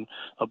tickets, and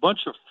a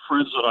bunch of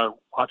friends that I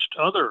watched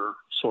other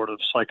sort of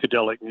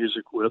psychedelic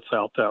music with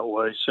out that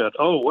way said,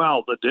 oh,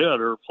 wow, the Dead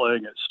are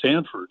playing at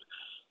Stanford.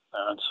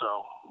 And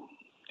so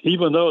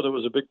even though there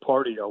was a big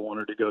party I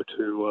wanted to go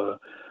to,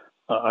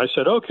 I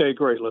said, okay,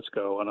 great, let's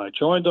go. And I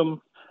joined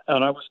them,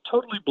 and I was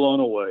totally blown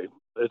away.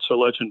 It's a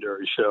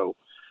legendary show.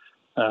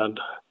 And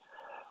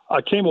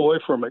I came away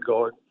from it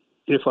going,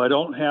 if I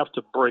don't have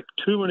to break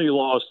too many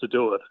laws to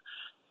do it,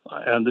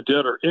 and the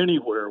Dead are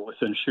anywhere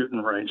within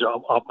shooting range,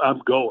 I'm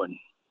going.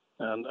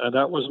 And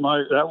that was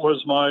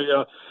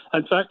my,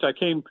 in fact, I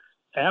came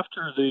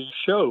after the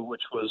show,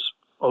 which was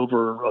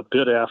over a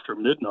bit after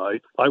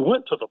midnight. I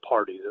went to the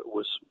party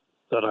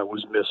that I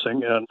was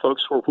missing, and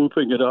folks were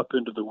whooping it up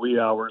into the wee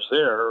hours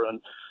there, and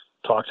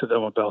talked to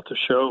them about the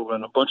show.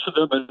 And a bunch of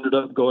them ended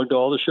up going to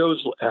all the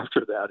shows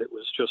after that. It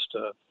was just,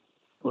 it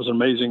was an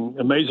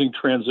amazing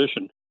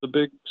transition. The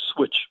big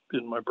switch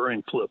in my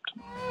brain flipped.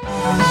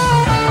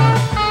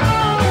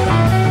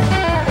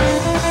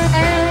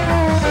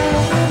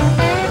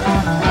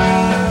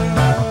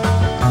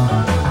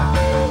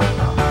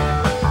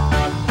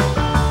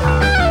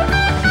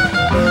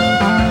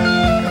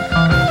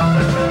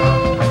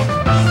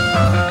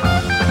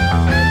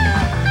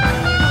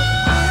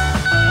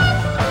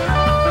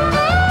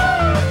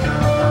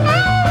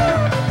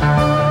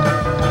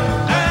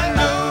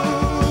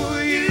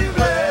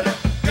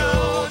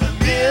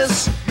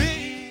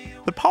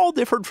 Paul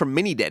differed from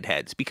many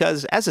Deadheads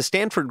because, as a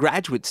Stanford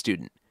graduate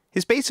student,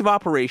 his base of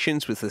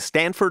operations was the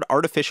Stanford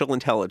Artificial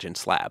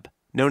Intelligence Lab,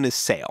 known as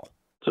SAIL.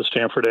 The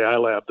Stanford AI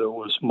Lab that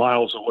was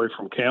miles away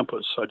from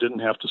campus. I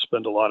didn't have to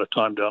spend a lot of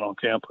time down on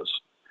campus.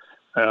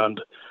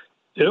 And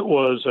it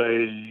was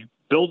a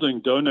building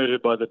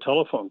donated by the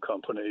telephone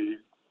company,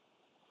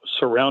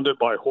 surrounded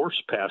by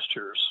horse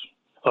pastures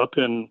up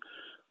in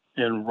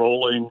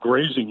rolling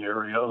grazing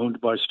area owned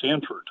by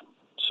Stanford.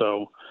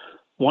 So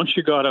once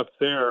you got up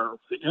there,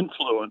 the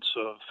influence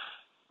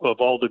of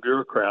all the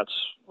bureaucrats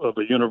of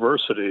a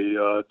university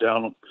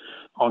down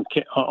on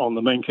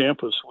the main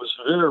campus was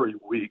very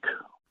weak.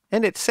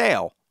 And at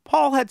SAIL,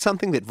 Paul had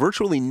something that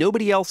virtually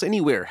nobody else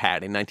anywhere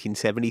had in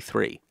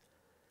 1973.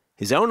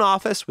 His own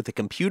office with a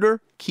computer,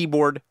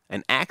 keyboard,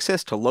 and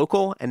access to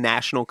local and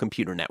national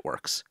computer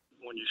networks.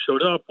 When you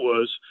showed up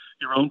was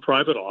your own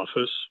private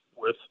office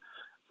with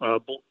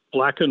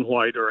black and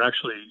white, or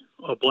actually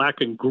a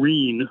black and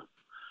green,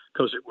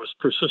 because it was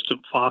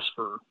persistent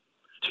phosphor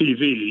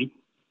TV,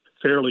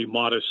 fairly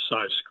modest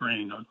size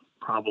screen,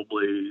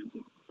 probably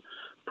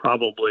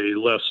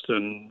less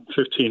than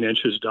 15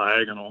 inches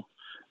diagonal,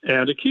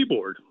 and a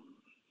keyboard.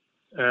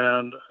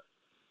 And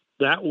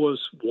that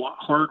was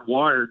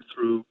hardwired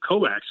through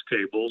coax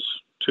cables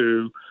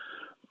to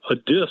a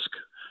disk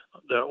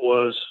that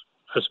was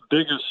as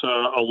big as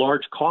a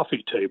large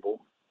coffee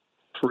table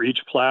for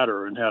each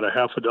platter, and had a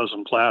half a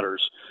dozen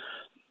platters.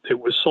 It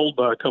was sold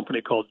by a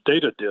company called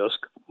Data Disk,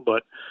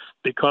 but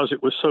because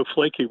it was so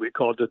flaky, we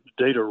called it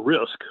Data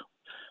Risk.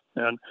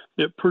 And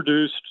it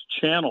produced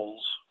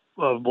channels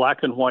of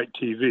black and white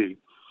TV.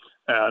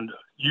 And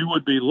you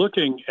would be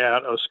looking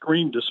at a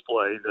screen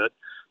display that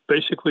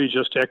basically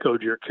just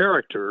echoed your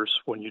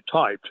characters when you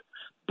typed,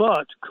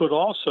 but could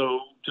also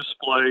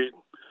display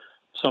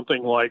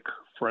something like,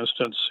 for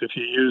instance, if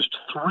you used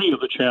 3 of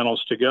the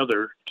channels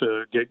together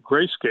to get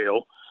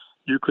grayscale,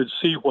 you could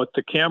see what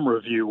the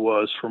camera view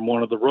was from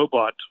one of the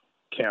robot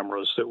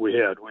cameras that we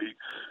had.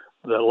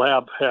 The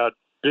lab had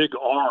big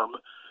arm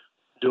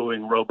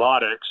doing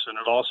robotics, and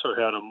it also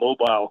had a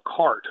mobile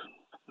cart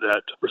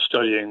that we're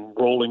studying,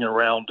 rolling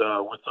around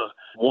with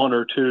 1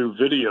 or 2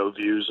 video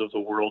views of the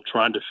world,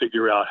 trying to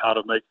figure out how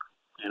to make,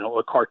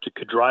 a cart that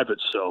could drive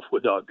itself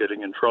without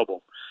getting in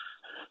trouble.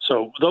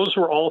 So those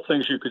were all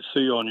things you could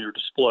see on your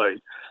display.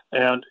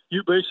 And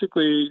you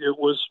basically, it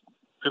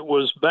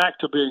was back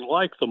to being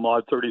like the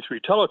Mod 33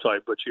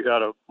 teletype, but you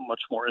had a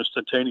much more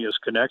instantaneous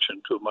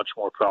connection to a much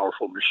more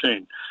powerful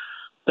machine.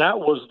 That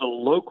was the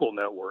local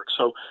network.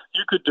 So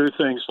you could do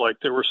things like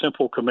there were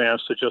simple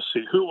commands to just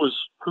see who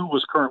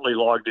was currently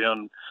logged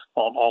in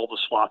on all the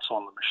slots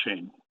on the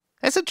machine.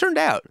 As it turned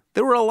out,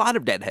 there were a lot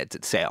of deadheads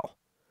at Sale.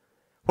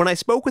 When I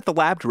spoke with the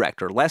lab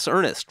director, Les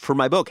Ernest, for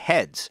my book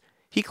Heads,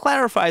 he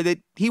clarified that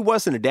he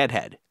wasn't a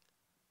deadhead.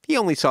 He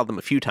only saw them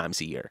a few times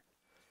a year.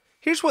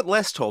 Here's what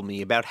Les told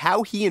me about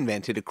how he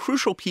invented a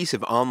crucial piece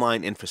of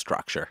online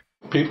infrastructure.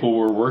 People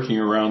were working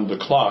around the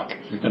clock,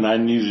 and I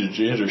needed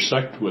to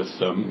intersect with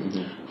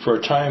them. For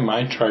a time,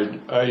 I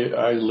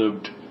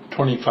lived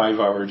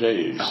 25-hour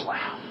days. Oh,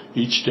 wow.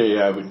 Each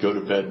day I would go to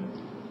bed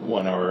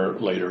 1 hour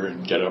later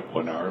and get up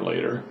 1 hour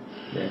later.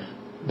 Yeah.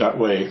 That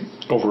way,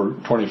 over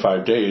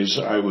 25 days,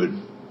 I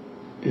would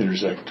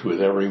intersect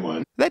with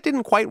everyone. That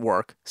didn't quite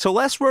work, so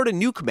Les wrote a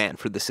new command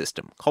for the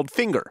system called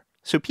Finger,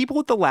 so people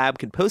at the lab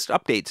could post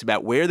updates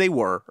about where they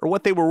were or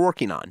what they were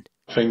working on.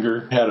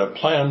 Finger had a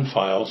plan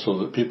file so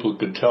that people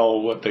could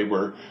tell what they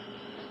were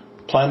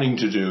planning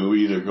to do,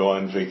 either go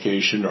on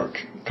vacation or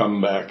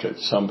come back at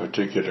some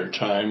particular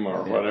time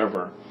or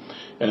whatever.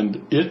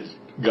 And it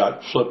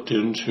got flipped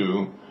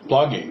into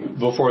blogging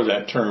before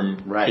that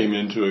term came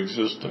into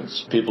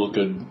existence. People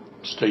could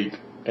state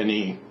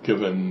any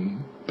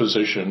given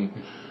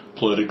position,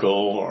 political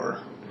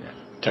or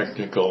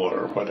technical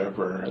or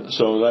whatever.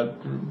 So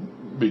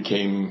that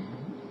became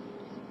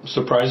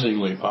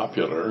surprisingly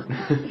popular.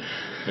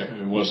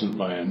 It wasn't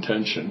my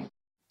intention.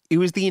 It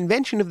was the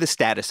invention of the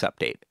status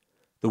update,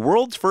 the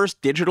world's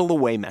first digital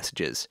away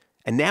messages,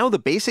 and now the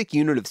basic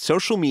unit of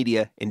social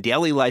media and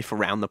daily life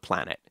around the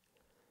planet.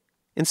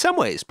 In some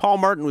ways, Paul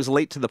Martin was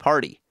late to the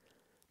party.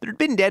 There had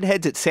been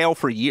deadheads at Sale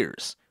for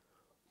years.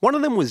 One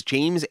of them was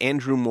James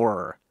Andrew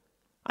Moorer.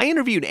 I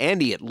interviewed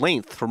Andy at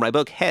length for my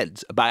book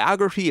Heads, a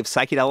biography of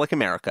psychedelic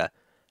America,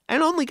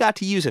 and only got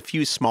to use a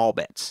few small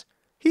bits.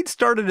 He'd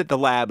started at the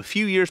lab a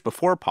few years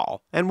before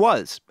Paul, and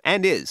was,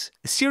 and is,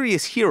 a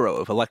serious hero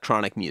of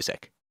electronic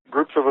music.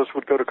 Groups of us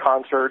would go to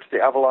concerts. The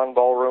Avalon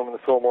Ballroom and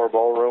the Fillmore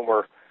Ballroom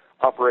were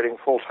operating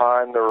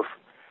full-time. There were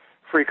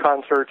free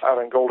concerts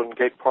out in Golden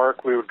Gate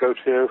Park we would go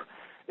to.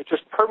 It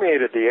just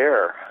permeated the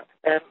air.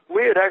 And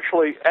we had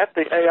actually, at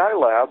the AI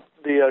Lab,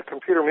 the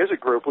computer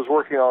music group was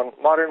working on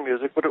modern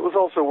music, but it was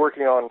also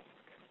working on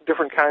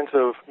different kinds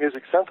of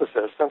music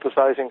synthesis,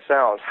 synthesizing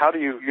sounds. How do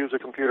you use a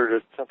computer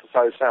to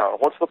synthesize sound?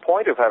 What's the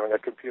point of having a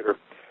computer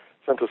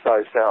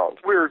synthesize sounds?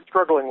 We were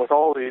struggling with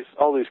all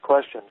these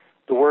questions.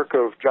 The work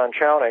of John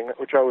Chowning,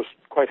 which I was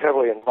quite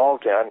heavily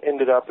involved in,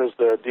 ended up as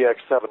the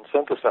DX7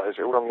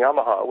 synthesizer from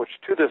Yamaha, which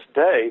to this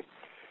day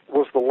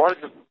was the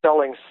largest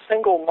selling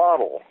single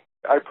model.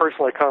 I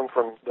personally come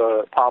from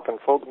the pop and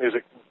folk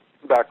music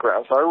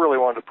background, so I really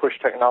wanted to push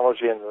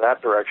technology into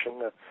that direction.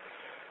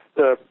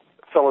 The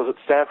fellows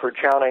at Stanford,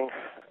 Chowning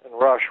and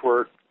Rush,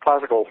 were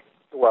classical,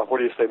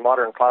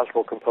 modern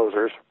classical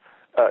composers.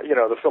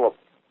 The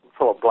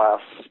Philip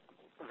Glass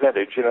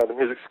vintage, the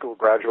music school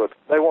graduates.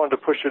 They wanted to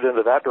push it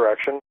into that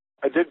direction.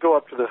 I did go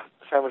up to the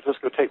San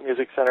Francisco Tape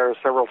Music Center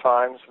several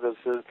times,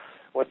 visited,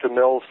 went to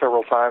Mills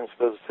several times,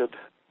 visited.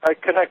 I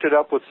connected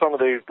up with some of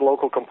the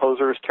local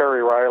composers,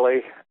 Terry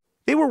Riley.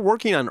 They were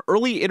working on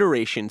early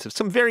iterations of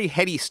some very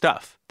heady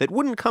stuff that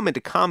wouldn't come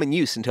into common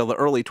use until the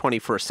early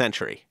 21st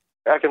century.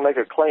 I can make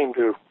a claim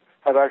to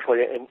have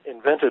actually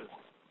invented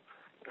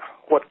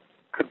what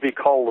could be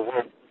called the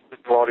world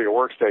digital audio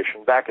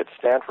workstation back at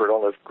Stanford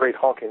on this great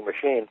honking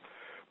machine,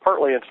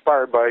 partly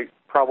inspired by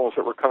problems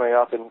that were coming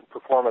up in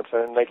performance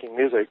and in making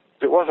music.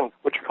 It wasn't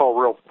what you call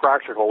real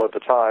practical at the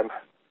time,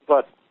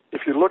 but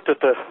if you looked at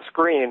the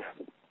screen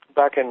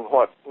back in,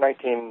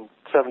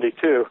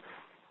 1972,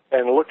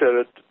 and looked at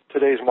it,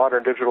 today's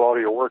modern digital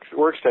audio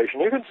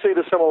workstation, you can see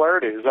the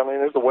similarities. I mean,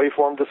 there's the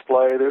waveform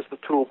display, there's the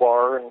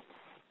toolbar, and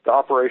the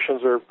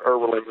operations are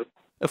related.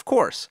 Of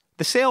course,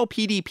 the Sale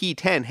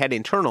PDP-10 had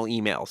internal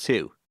email,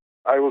 too.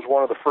 I was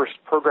one of the first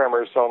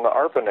programmers on the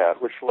ARPANET,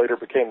 which later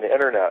became the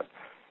Internet.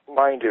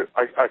 Mind you,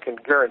 I can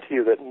guarantee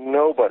you that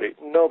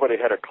nobody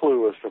had a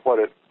clue as to what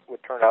it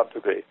would turn out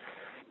to be.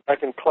 I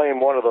can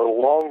claim one of the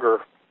longer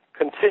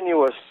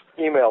continuous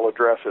email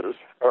addresses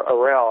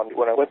around.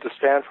 When I went to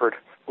Stanford,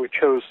 we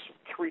chose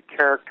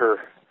 3-character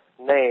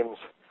names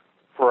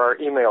for our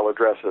email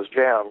addresses,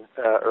 JAM,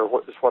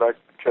 is what I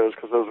chose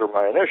because those are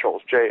my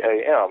initials,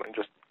 JAM, and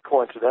just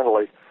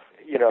coincidentally,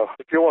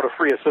 if you want to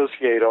free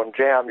associate on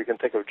JAM, you can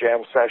think of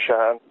Jam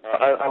Session.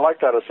 I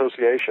like that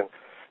association.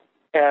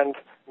 And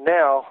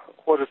now,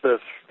 what is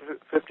this,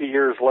 50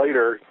 years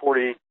later,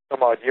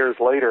 40-some-odd years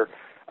later,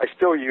 I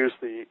still use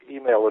the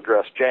email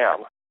address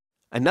JAM.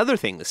 Another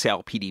thing the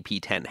Sale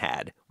PDP-10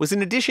 had was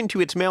an addition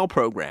to its mail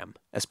program,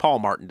 as Paul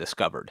Martin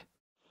discovered.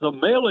 The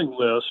mailing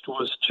list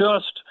was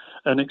just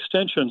an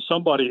extension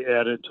somebody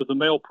added to the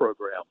mail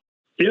program.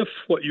 If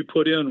what you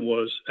put in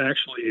was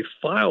actually a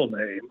file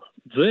name,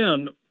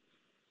 then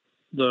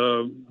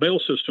the mail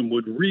system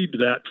would read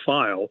that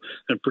file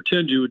and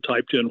pretend you had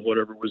typed in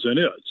whatever was in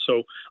it.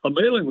 So a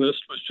mailing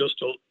list was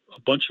just a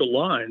bunch of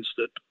lines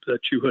that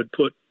you had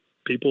put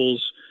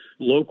people's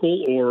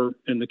local, or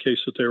in the case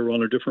that they were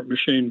on a different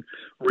machine,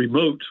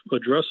 remote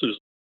addresses.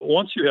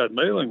 Once you had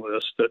mailing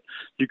lists that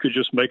you could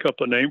just make up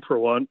a name for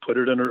one, put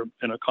it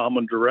in a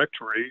common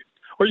directory,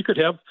 or you could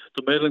have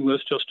the mailing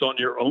list just on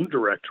your own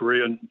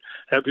directory and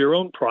have your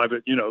own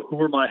private,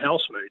 who are my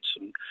housemates?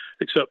 And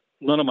except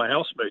none of my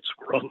housemates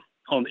were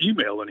on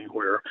email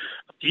anywhere.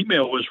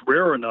 Email was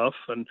rare enough,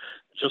 and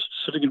just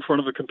sitting in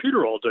front of a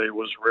computer all day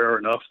was rare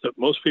enough that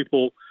most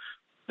people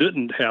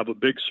didn't have a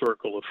big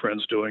circle of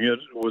friends doing it.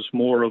 It was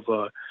more of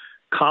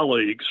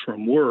colleagues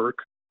from work.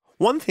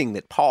 One thing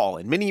that Paul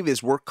and many of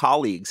his work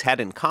colleagues had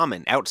in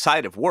common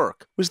outside of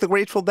work was the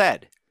Grateful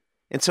Dead.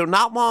 And so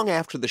not long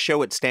after the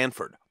show at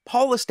Stanford,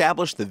 Paul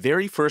established the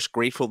very first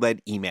Grateful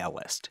Dead email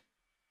list.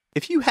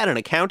 If you had an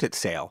account at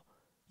Sale,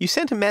 you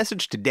sent a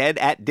message to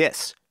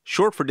dead@dis,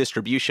 short for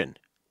distribution.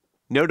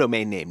 No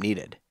domain name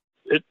needed.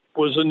 It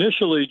was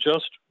initially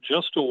just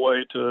a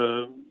way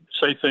to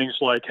say things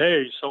like,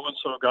 hey,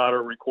 so-and-so got a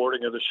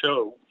recording of the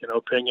show.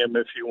 Ping him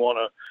if you want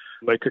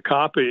to make a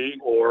copy,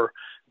 or,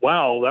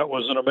 wow, that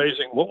was an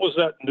amazing, what was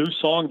that new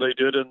song they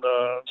did in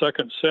the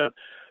second set?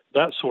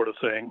 That sort of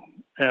thing.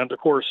 And, of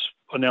course,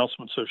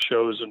 announcements of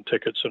shows and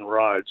tickets and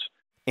rides.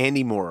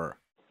 Andy Moorer.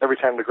 Every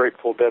time the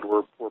Grateful Dead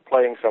were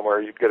playing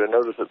somewhere, you'd get a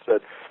notice that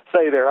said,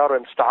 say they're out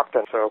in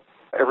Stockton, so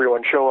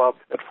everyone show up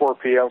at 4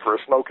 p.m. for a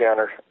smoke in,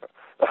 or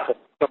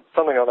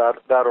something on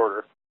that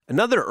order.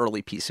 Another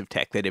early piece of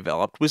tech they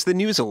developed was the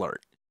news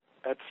alert.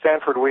 At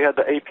Stanford, we had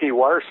the AP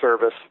wire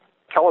service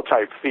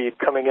teletype feed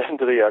coming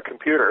into the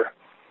computer,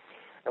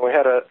 and we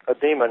had a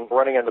daemon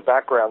running in the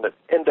background that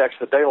indexed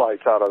the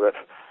daylights out of it.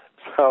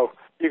 So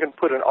you can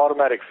put an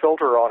automatic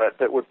filter on it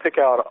that would pick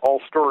out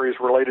all stories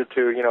related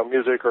to,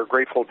 music or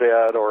Grateful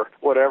Dead or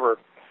whatever,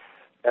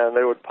 and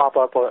they would pop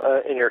up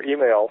in your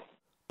email.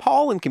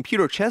 Paul and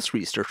computer chess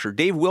researcher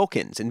Dave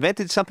Wilkins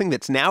invented something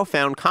that's now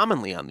found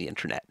commonly on the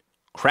internet: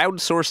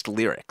 crowdsourced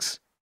lyrics.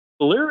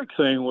 The lyric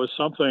thing was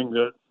something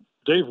that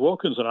Dave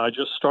Wilkins and I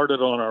just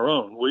started on our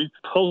own. We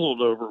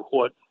puzzled over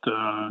what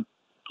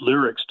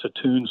lyrics to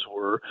tunes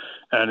were,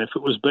 and if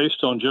it was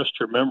based on just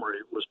your memory,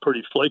 it was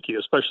pretty flaky,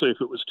 especially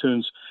if it was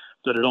tunes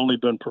that had only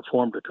been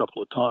performed a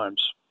couple of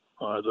times,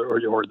 or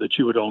that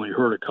you had only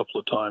heard a couple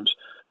of times.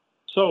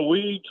 So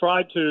we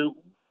tried to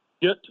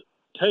get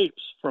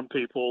tapes from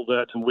people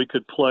that we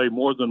could play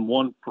more than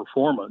one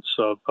performance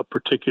of a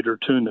particular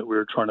tune that we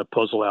were trying to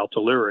puzzle out the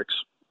lyrics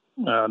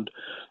and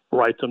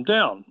write them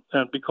down.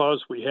 And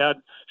because we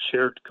had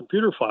shared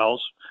computer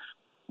files,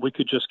 we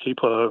could just keep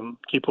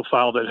a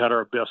file that had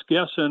our best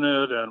guess in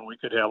it, and we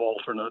could have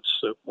alternates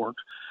that weren't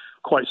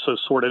quite so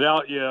sorted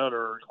out yet.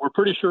 Or we're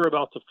pretty sure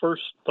about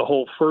the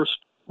whole first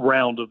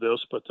round of this,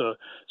 but the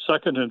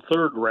second and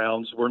third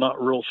rounds, we're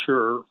not real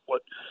sure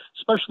what,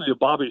 especially the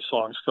Bobby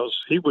songs, because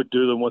he would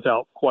do them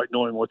without quite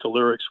knowing what the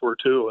lyrics were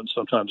too, and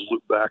sometimes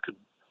loop back and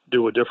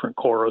do a different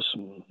chorus,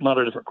 and not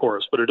a different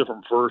chorus, but a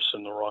different verse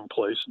in the wrong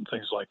place and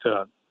things like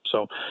that.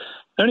 So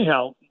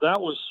anyhow,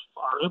 that was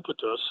our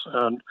impetus.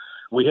 And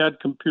we had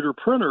computer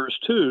printers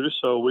too,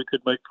 so we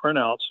could make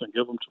printouts and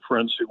give them to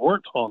friends who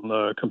weren't on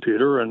the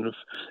computer. And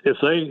if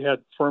they had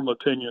firm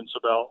opinions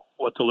about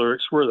what the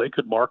lyrics were, they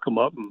could mark them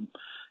up and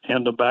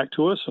hand them back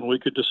to us, and we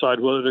could decide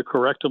whether to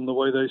correct them the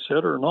way they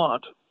said or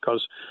not,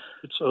 because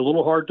it's a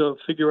little hard to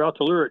figure out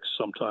the lyrics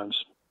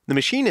sometimes. The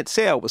machine at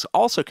Sale was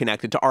also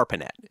connected to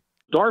ARPANET.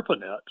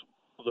 DARPANET,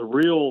 the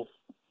real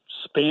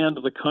span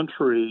to the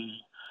country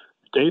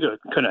data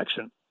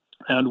connection.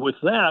 And with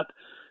that,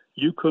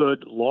 you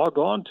could log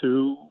on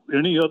to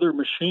any other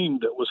machine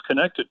that was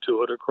connected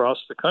to it across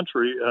the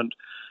country and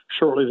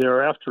shortly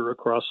thereafter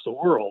across the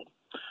world,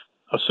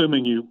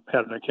 assuming you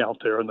had an account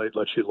there and they'd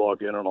let you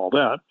log in and all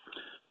that.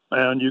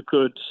 And you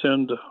could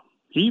send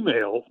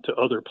email to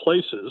other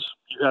places.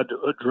 You had to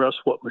address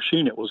what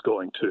machine it was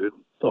going to.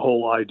 The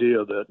whole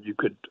idea that you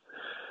could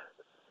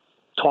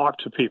talk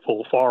to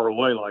people far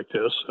away like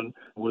this and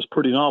was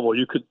pretty novel.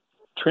 You could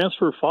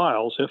transfer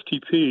files.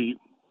 FTP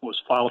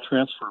was file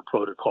transfer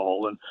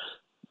protocol, and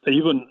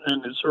even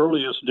in its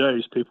earliest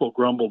days, people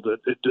grumbled that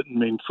it didn't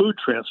mean food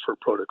transfer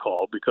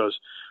protocol because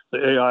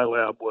the AI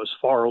lab was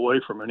far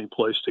away from any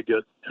place to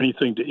get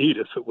anything to eat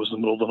if it was the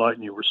middle of the night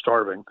and you were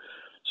starving.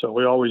 So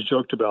we always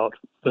joked about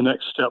the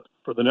next step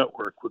for the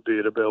network would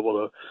be to be able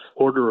to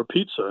order a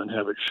pizza and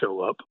have it show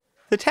up.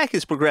 The tech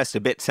has progressed a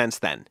bit since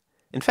then.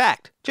 In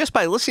fact, just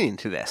by listening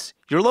to this,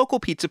 your local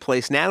pizza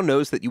place now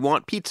knows that you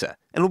want pizza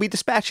and will be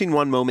dispatching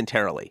one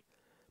momentarily.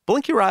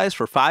 Blink your eyes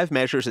for 5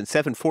 measures and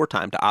 7/4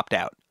 time to opt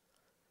out.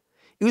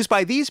 It was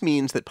by these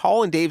means that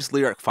Paul and Dave's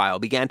lyric file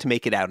began to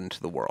make it out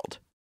into the world.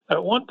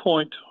 At one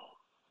point,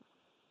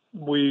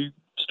 we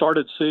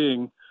started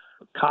seeing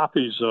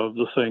copies of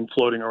the thing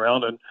floating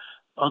around and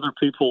other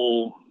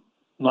people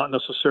not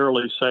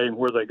necessarily saying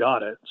where they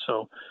got it.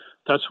 So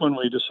that's when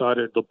we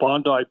decided the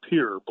Bondi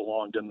Pier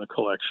belonged in the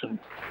collection.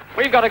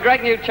 We've got a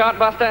great new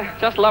chartbuster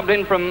just lobbed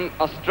in from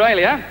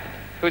Australia.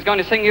 who's going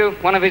to sing you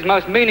one of his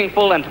most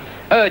meaningful and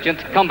urgent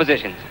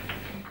compositions.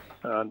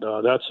 And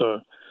that's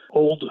a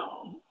old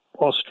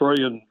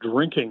Australian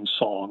drinking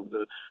song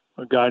that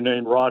a guy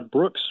named Rod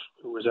Brooks,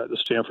 who was at the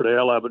Stanford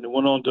AI Lab and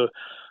went on to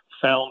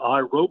found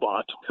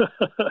iRobot,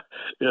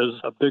 is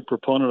a big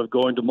proponent of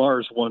going to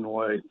Mars one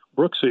way.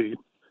 Brooksy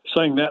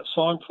sang that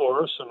song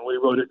for us, and we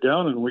wrote it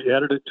down, and we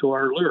added it to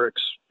our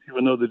lyrics,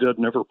 even though the Dead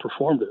never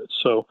performed it.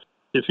 So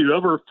if you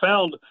ever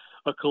found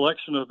a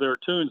collection of their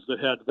tunes that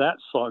had that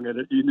song in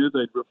it, you knew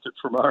they'd ripped it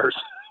from ours.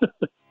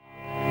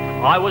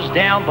 I was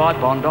down by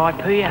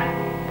Bondi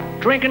Pier,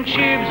 drinking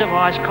tubes of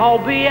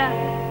ice-cold beer,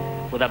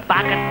 with a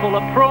bucket full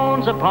of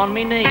prawns upon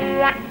me knee.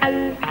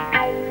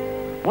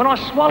 When I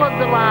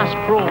swallowed the last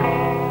prawn,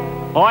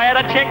 I had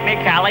a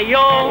technically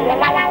yawn,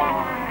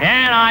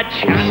 and I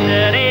chucked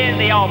it in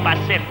the old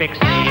Pacific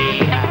Sea.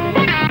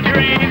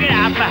 Drink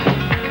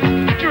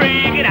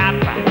it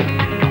up,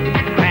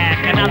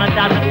 crack another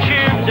dozen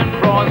tubes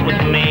and prawns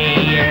with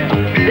me,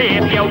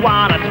 if you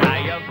want to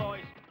try your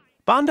voice.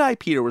 Bondi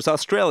Pier was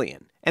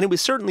Australian, and it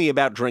was certainly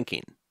about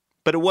drinking,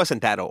 but it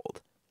wasn't that old.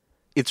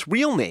 Its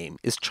real name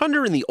is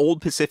Chunder in the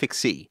Old Pacific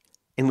Sea,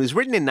 and was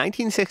written in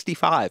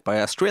 1965 by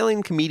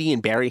Australian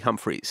comedian Barry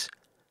Humphries,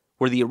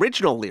 where the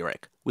original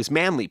lyric was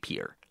Manly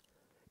Pier.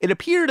 It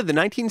appeared in the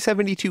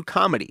 1972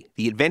 comedy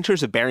The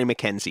Adventures of Barry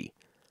Mackenzie.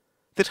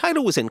 The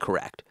title was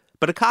incorrect,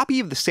 but a copy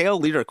of the sale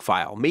lyric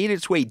file made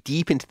its way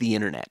deep into the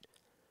internet.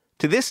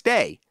 To this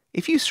day,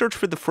 if you search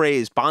for the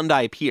phrase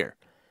Bondi Pier,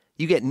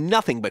 you get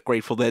nothing but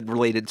Grateful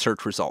Dead-related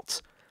search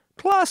results.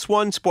 Plus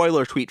one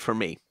spoiler tweet from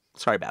me.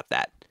 Sorry about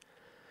that.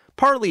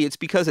 Partly it's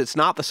because it's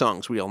not the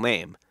song's real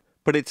name,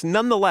 but it's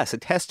nonetheless a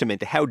testament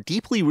to how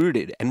deeply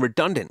rooted and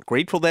redundant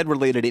Grateful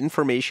Dead-related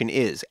information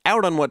is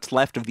out on what's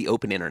left of the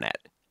open internet.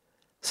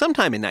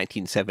 Sometime in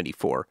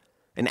 1974,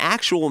 an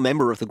actual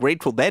member of the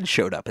Grateful Dead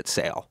showed up at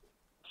Sale.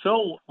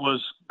 Phil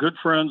was good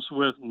friends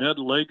with Ned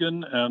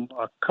Lagin and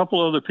a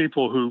couple other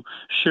people who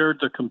shared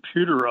the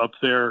computer up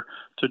there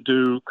to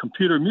do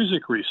computer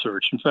music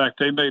research. In fact,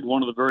 they made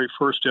one of the very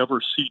first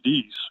ever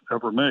CDs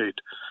ever made.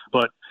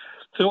 But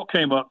Phil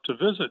came up to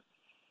visit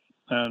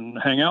and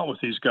hang out with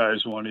these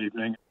guys one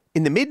evening.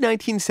 In the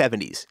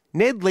mid-1970s,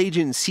 Ned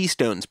Lagin's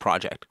Seastones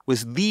project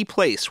was the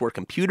place where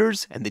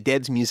computers and the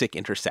Dead's music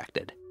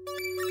intersected.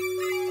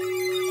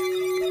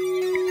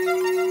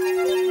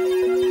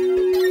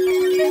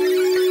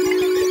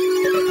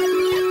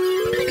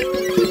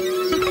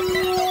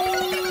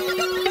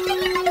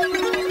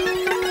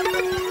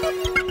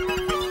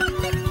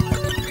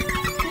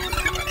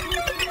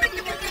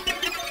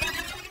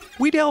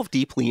 We delve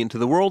deeply into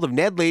the world of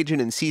Ned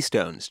Lagin and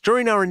Seastones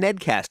during our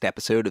Nedcast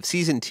episode of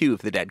Season 2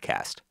 of the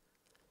Deadcast.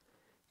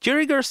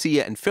 Jerry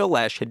Garcia and Phil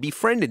Lesh had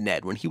befriended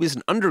Ned when he was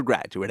an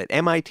undergraduate at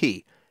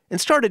MIT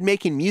and started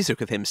making music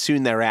with him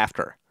soon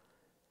thereafter.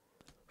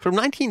 From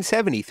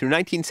 1970 through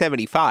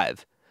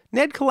 1975,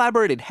 Ned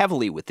collaborated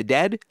heavily with the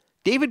Dead,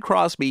 David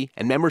Crosby,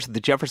 and members of the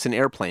Jefferson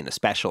Airplane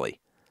especially.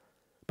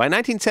 By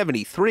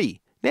 1973,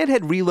 Ned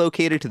had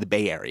relocated to the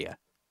Bay Area.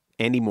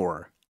 Andy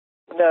Moorer.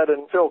 Ned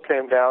and Phil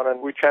came down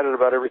and we chatted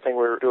about everything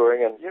we were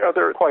doing, and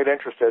they were quite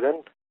interested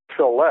in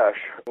Phil Lesh.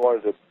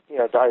 Wanted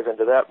to dive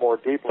into that more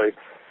deeply.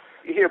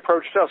 He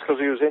approached us because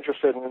he was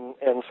interested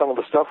in some of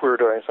the stuff we were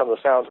doing, some of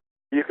the sounds.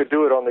 You could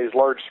do it on these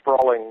large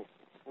sprawling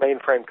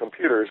mainframe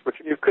computers, but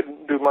you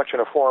couldn't do much in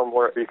a form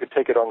where you could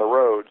take it on the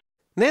road.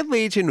 Ned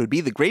Lagin would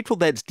be the Grateful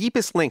Dead's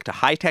deepest link to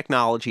high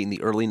technology in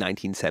the early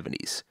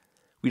 1970s.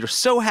 We are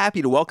so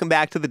happy to welcome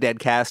back to the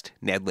Deadcast,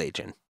 Ned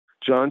Lagin.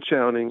 John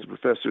Chowning's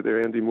professor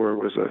there, Andy Moore,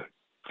 was a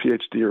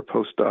PhD or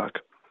postdoc.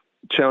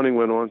 Chowning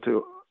went on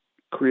to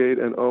create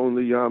and own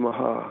the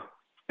Yamaha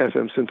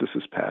FM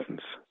synthesis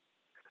patents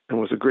and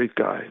was a great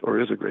guy,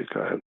 or is a great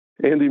guy.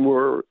 Andy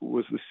Moore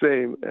was the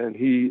same, and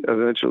he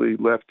eventually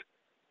left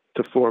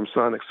to form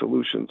Sonic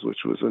Solutions, which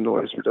was a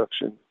noise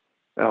reduction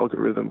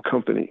algorithm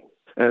company.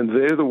 And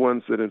they're the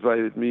ones that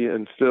invited me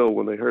and Phil,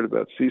 when they heard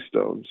about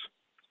Seastones,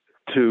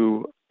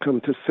 to come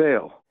to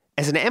Sale.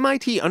 As an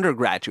MIT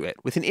undergraduate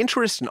with an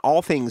interest in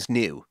all things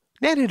new,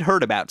 Ned had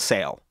heard about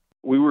Sale.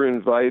 We were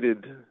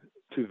invited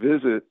to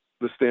visit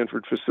the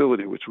Stanford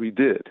facility, which we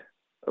did.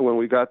 When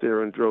we got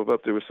there and drove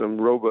up, there was some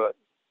robot,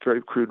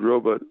 very crude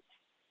robot,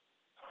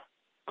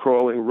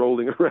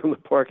 rolling around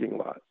the parking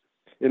lot.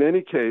 In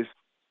any case,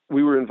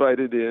 we were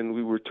invited in.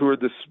 We were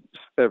toured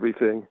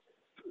everything.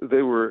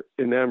 They were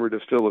enamored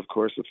of Phil, of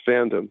course, of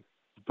fandom,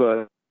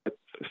 but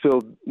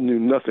Phil knew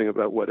nothing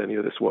about what any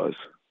of this was.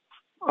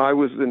 I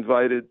was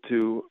invited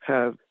to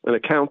have an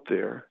account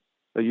there,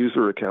 a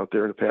user account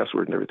there, and a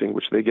password and everything,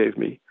 which they gave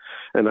me.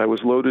 And I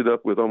was loaded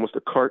up with almost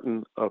a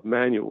carton of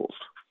manuals.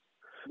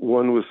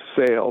 One was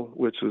Sail,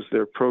 which was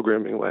their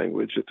programming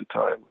language at the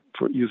time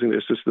for using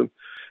their system,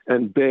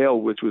 and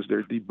Bail, which was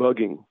their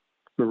debugging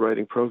for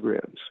writing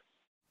programs.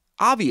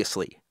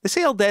 Obviously, the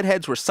Sale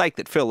Deadheads were psyched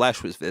that Phil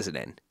Lesh was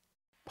visiting.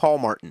 Paul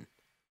Martin.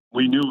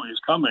 We knew he was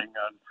coming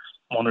and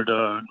wanted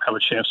to have a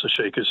chance to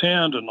shake his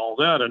hand and all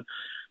that. And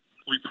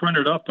we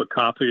printed up a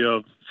copy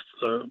of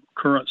the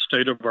current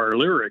state of our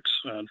lyrics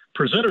and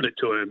presented it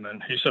to him.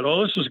 And he said,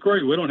 "Oh, this is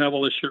great. We don't have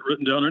all this shit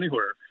written down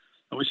anywhere."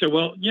 And we said,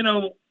 "Well,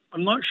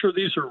 I'm not sure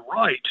these are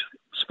right,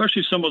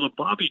 especially some of the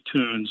Bobby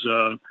tunes.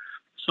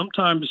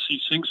 Sometimes he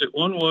sings it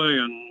one way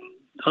and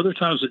other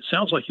times it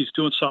sounds like he's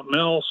doing something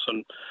else."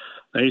 And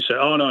he said,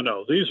 "Oh,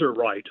 no, these are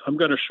right. I'm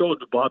going to show it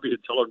to Bobby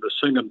and tell him to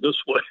sing them this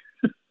way."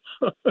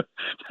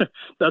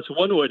 That's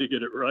one way to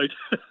get it right.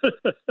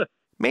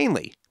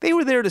 Mainly, they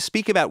were there to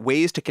speak about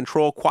ways to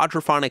control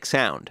quadraphonic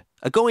sound,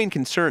 a going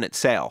concern at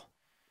Sale.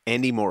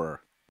 Andy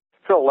Moorer.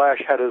 Phil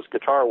Lash had his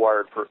guitar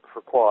wired for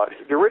quad.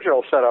 The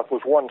original setup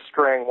was one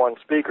string, one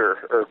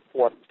speaker, or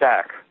one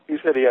stack. He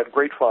said he had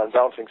great fun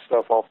bouncing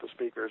stuff off the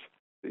speakers.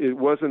 It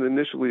wasn't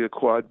initially a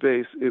quad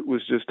bass. It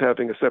was just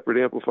having a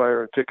separate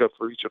amplifier and pickup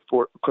for each of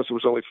four, because there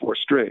was only 4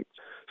 strings.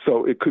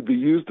 So it could be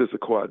used as a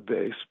quad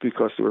bass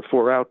because there were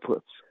 4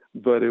 outputs.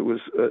 But it was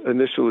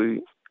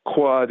initially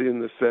quad in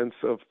the sense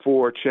of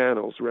 4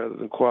 channels rather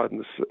than quad in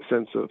the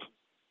sense of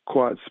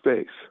quad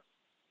space,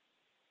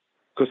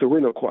 because there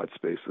were no quad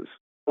spaces.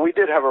 We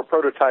did have a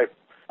prototype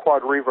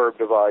quad reverb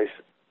device,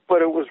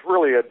 but it was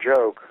really a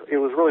joke. It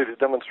was really to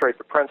demonstrate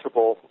the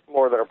principle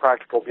more than a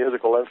practical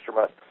musical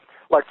instrument.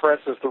 Like, for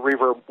instance, the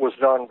reverb was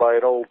done by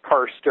an old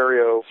car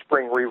stereo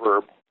spring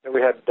reverb, and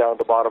we had down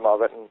the bottom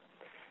of it,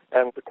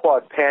 and the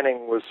quad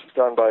panning was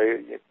done by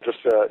just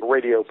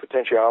radio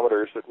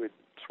potentiometers that we'd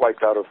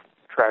swiped out of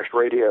trashed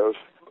radios.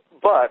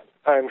 But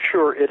I'm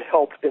sure it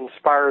helped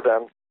inspire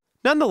them.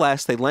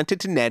 Nonetheless, they lent it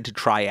to Ned to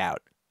try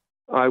out.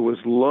 I was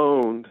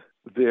loaned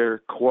their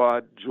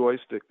quad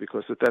joystick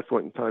because at that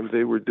point in time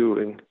they were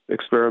doing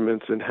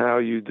experiments in how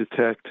you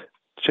detect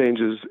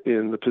changes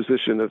in the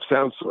position of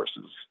sound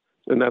sources.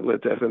 And that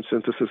led to FM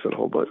synthesis and a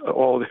whole bunch,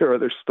 all their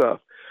other stuff.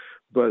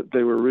 But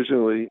they were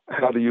originally,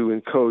 how do you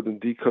encode and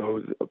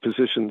decode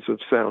positions of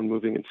sound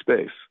moving in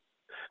space?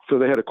 So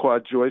they had a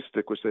quad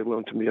joystick, which they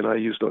loaned to me, and I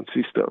used on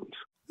C-Stones.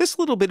 This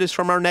little bit is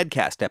from our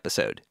Nedcast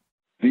episode.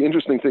 The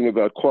interesting thing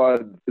about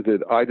quad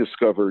that I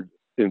discovered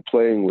in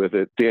playing with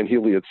it, Dan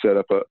Healy had set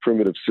up a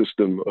primitive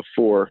system of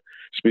 4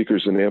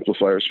 speakers and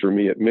amplifiers for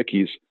me at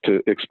Mickey's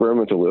to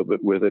experiment a little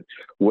bit with it,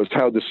 was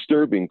how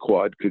disturbing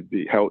quad could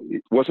be, how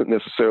it wasn't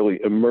necessarily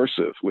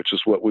immersive, which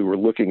is what we were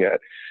looking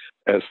at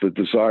as the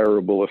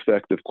desirable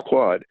effect of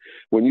quad.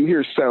 When you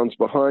hear sounds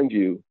behind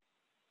you,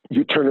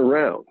 you turn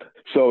around.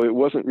 So it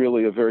wasn't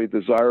really a very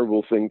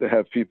desirable thing to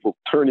have people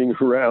turning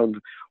around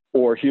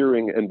or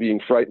hearing and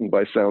being frightened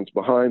by sounds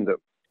behind them.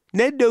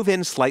 Ned dove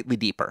in slightly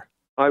deeper.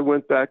 I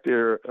went back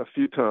there a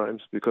few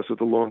times because of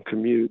the long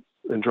commute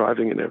and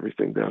driving and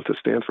everything down to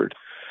Stanford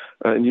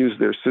and used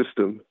their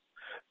system,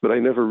 but I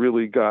never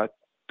really got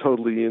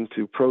totally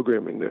into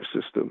programming their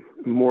system,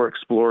 more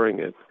exploring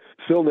it.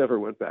 Phil never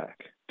went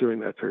back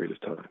during that period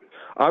of time.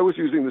 I was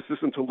using the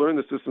system to learn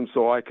the system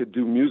so I could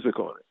do music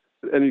on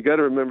it. And you got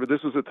to remember,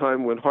 this was a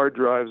time when hard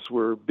drives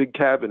were big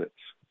cabinets,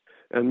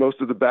 and most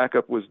of the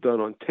backup was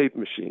done on tape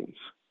machines,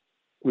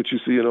 which you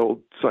see in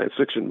old science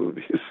fiction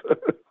movies.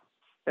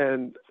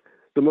 And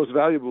the most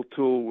valuable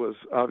tool was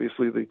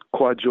obviously the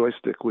quad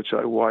joystick, which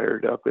I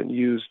wired up and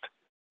used.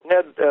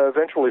 Ned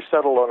eventually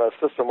settled on a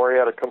system where he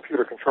had a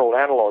computer-controlled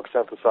analog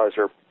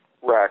synthesizer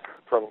rack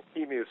from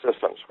EMU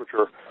Systems, which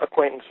are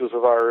acquaintances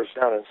of ours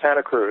down in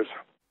Santa Cruz.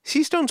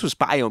 Seastones was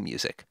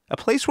biomusic, a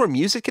place where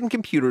music and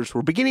computers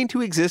were beginning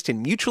to exist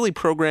in mutually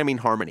programming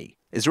harmony,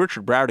 as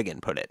Richard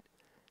Brautigan put it.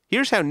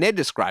 Here's how Ned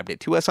described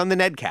it to us on the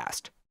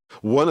Nedcast.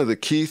 One of the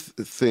key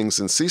things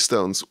in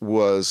Seastones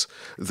was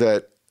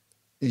that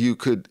you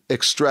could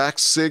extract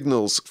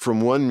signals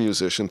from one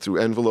musician through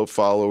envelope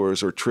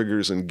followers or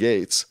triggers and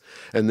gates,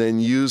 and then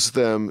use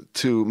them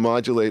to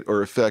modulate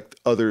or affect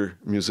other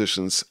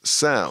musicians'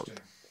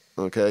 sound.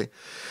 Okay?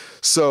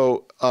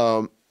 So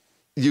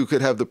you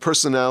could have the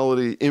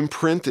personality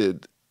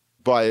imprinted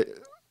by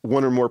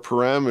one or more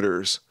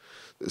parameters.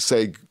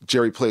 Say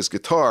Jerry plays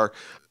guitar.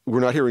 We're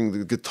not hearing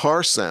the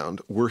guitar sound.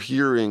 We're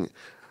hearing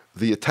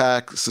the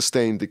attack,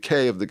 sustained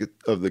decay of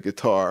the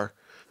guitar,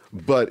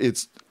 but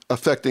it's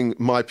affecting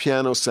my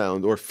piano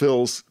sound or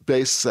Phil's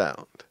bass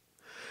sound,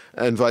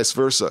 and vice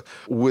versa.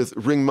 With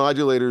ring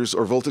modulators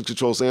or voltage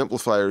controls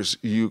amplifiers,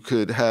 you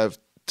could have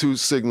 2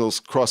 signals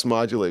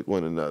cross-modulate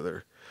one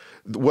another.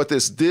 What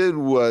this did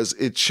was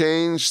it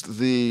changed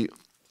the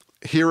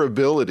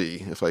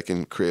hearability, if I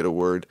can create a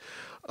word,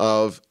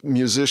 of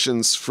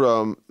musicians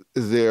from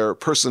their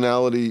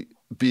personality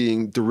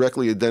being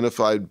directly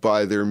identified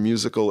by their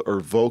musical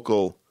or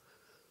vocal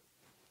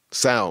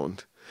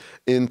sound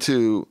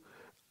into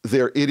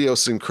their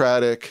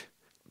idiosyncratic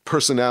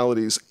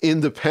personalities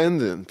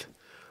independent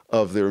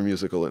of their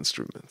musical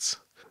instruments.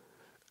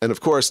 And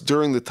of course,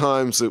 during the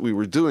times that we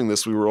were doing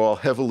this, we were all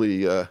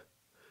heavily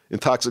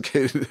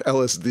intoxicated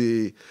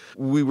LSD.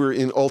 We were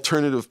in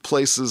alternative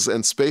places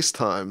and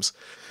space-times.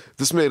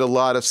 This made a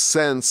lot of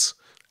sense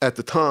at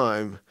the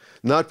time,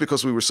 not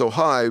because we were so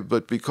high,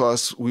 but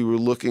because we were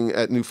looking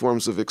at new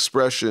forms of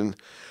expression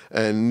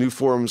and new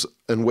forms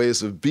and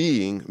ways of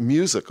being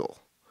musical.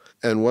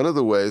 And one of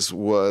the ways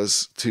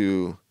was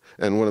to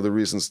And one of the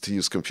reasons to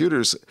use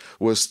computers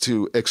was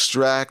to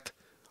extract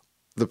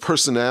the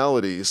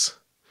personalities,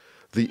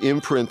 the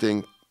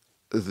imprinting,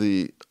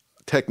 the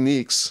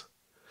techniques,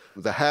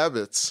 the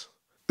habits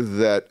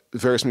that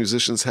various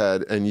musicians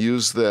had and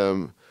use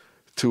them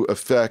to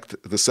affect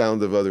the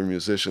sound of other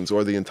musicians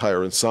or the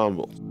entire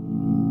ensemble.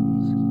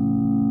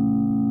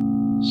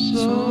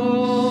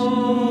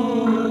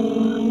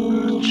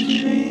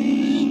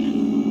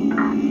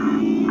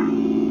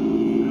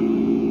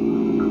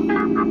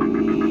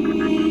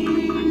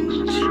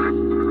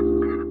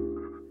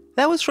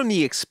 That was from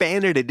the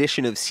expanded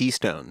edition of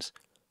Seastones.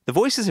 The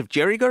voices of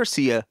Jerry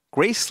Garcia,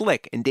 Grace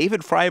Slick, and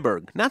David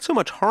Freiberg not so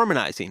much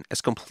harmonizing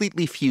as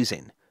completely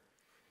fusing.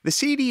 The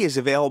CD is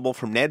available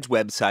from Ned's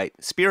website,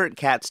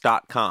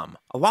 spiritcats.com,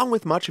 along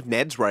with much of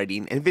Ned's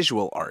writing and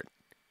visual art.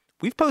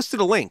 We've posted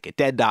a link at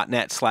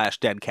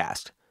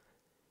dead.net/deadcast.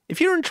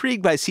 If you're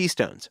intrigued by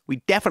Seastones,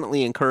 we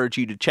definitely encourage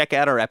you to check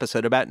out our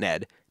episode about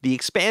Ned, the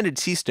expanded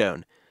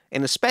Seastone,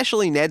 and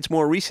especially Ned's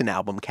more recent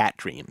album, Cat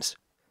Dreams.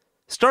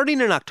 Starting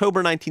in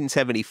October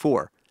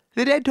 1974,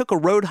 the Dead took a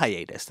road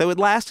hiatus that would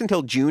last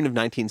until June of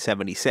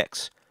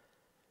 1976.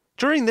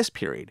 During this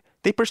period,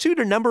 they pursued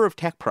a number of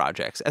tech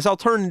projects as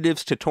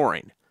alternatives to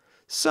touring,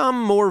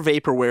 some more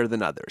vaporware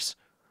than others.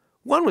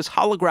 One was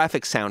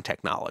holographic sound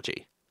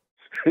technology.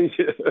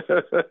 Yeah.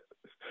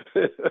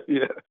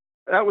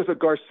 That was a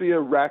Garcia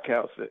rack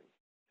housing.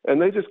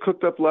 And they just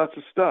cooked up lots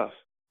of stuff.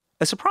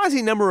 A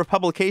surprising number of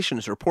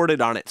publications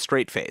reported on it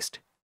straight-faced.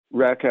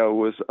 Rackow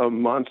was a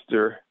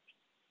monster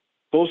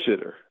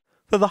bullshitter.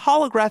 Though the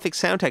holographic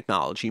sound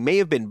technology may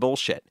have been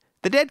bullshit,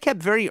 the Dead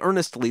kept very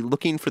earnestly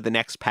looking for the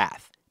next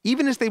path,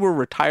 even as they were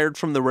retired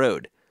from the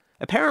road,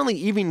 apparently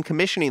even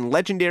commissioning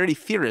legendary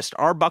theorist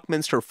R.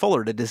 Buckminster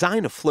Fuller to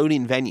design a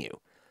floating venue.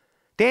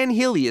 Dan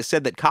Healy has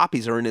said that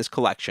copies are in his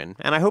collection,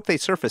 and I hope they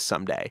surface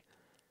someday.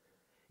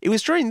 It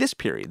was during this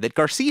period that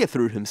Garcia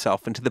threw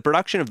himself into the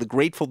production of the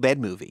Grateful Dead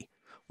movie.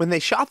 When they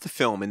shot the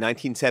film in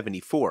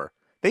 1974,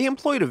 they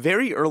employed a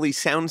very early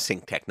sound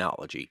sync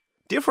technology,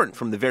 different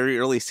from the very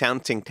early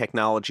sound sync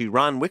technology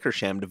Ron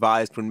Wickersham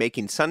devised when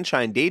making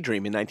Sunshine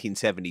Daydream in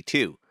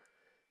 1972.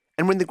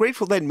 And when the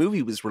Grateful Dead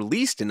movie was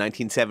released in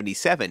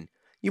 1977,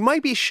 you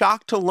might be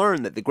shocked to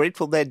learn that the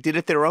Grateful Dead did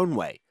it their own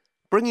way,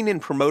 bringing in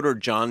promoter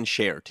John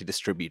Scher to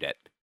distribute it.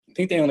 I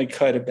think they only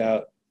cut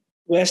about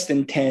less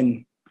than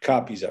 10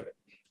 copies of it,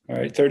 all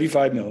right,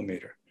 35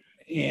 millimeter.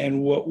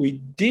 And what we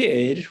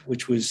did,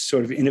 which was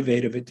sort of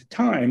innovative at the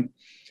time,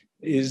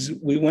 is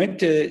we went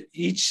to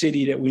each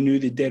city that we knew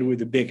the Dead were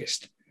the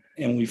biggest,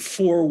 and we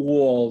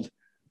four-walled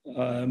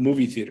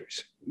movie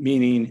theaters,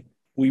 meaning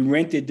we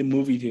rented the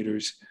movie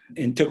theaters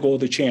and took all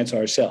the chance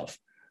ourselves,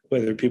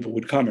 whether people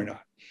would come or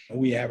not.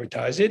 We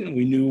advertised it, and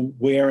we knew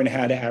where and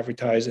how to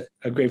advertise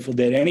a Grateful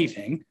Dead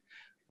anything.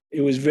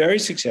 It was very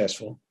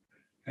successful.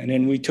 And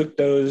then we took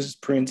those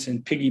prints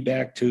and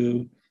piggybacked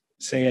to,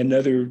 say,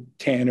 another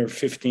 10 or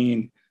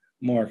 15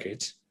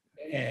 markets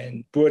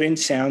and brought in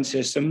sound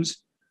systems.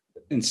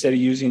 Instead of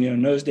using,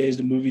 in those days,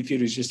 the movie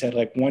theaters just had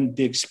like one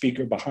big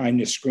speaker behind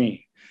the screen.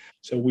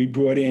 So we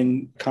brought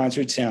in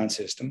concert sound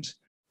systems.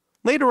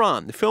 Later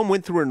on, the film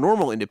went through a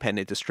normal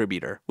independent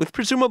distributor with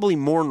presumably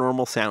more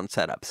normal sound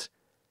setups.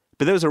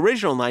 But those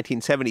original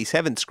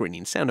 1977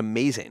 screenings sound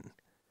amazing.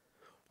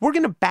 We're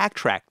going to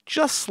backtrack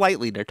just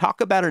slightly to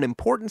talk about an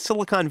important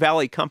Silicon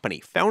Valley company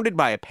founded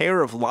by a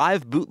pair of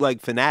live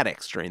bootleg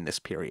fanatics during this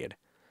period.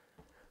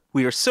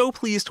 We are so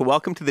pleased to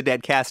welcome to the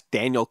Deadcast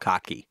Daniel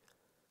Kottke.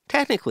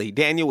 Technically,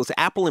 Daniel was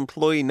Apple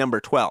employee number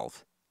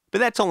 12, but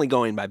that's only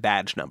going by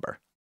badge number.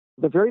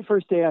 The very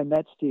first day I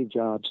met Steve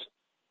Jobs,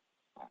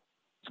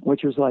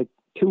 which was like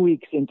 2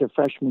 weeks into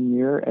freshman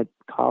year at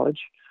college,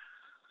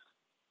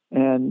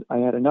 and I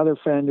had another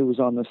friend who was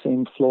on the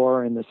same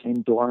floor in the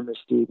same dorm as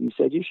Steve. He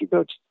said, "You should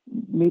go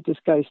meet this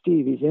guy,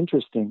 Steve. He's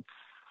interesting."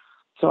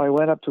 So I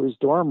went up to his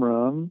dorm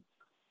room,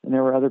 and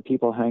there were other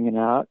people hanging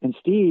out, and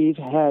Steve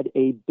had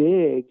a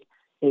big,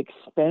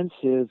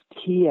 expensive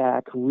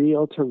TIAC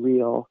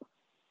reel-to-reel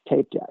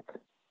tape deck,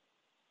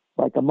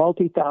 like a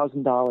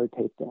multi-$1,000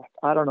 tape deck.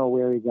 I don't know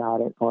where he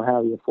got it or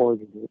how he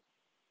afforded it.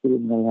 He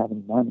didn't really have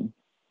any money,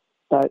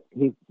 but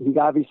he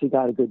obviously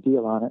got a good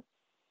deal on it.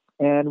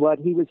 And what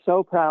he was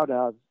so proud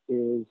of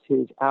is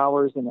his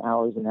hours and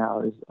hours and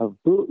hours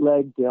of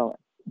bootleg Dylan.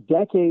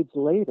 Decades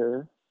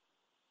later,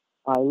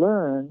 I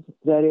learned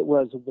that it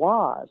was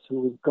Woz who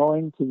was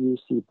going to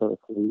UC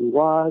Berkeley.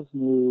 Woz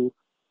knew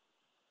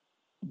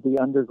the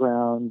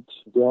underground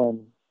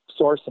Dylan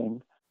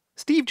sourcing.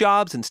 Steve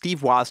Jobs and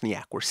Steve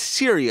Wozniak were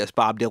serious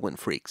Bob Dylan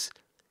freaks.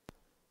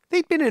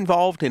 They'd been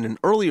involved in an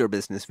earlier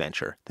business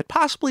venture that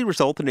possibly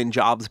resulted in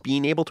Jobs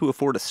being able to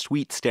afford a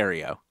sweet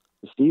stereo.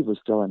 Steve was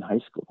still in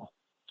high school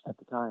at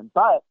the time.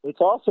 But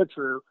it's also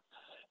true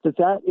that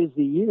that is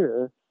the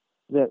year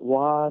that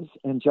Woz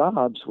and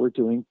Jobs were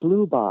doing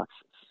blue boxes.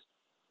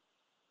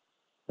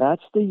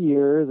 That's the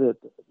year that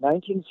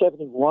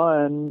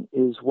 1971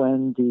 is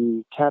when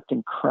the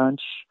Captain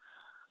Crunch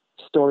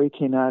story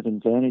came out in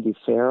Vanity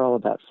Fair all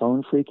about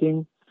phone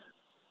freaking.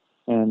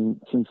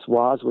 And since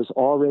Woz was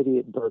already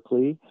at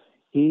Berkeley,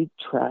 he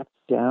tracked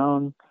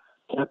down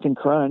Captain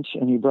Crunch,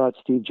 and he brought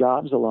Steve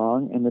Jobs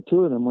along, and the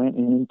two of them went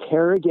and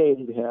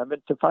interrogated him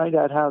to find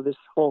out how this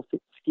whole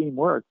scheme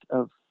worked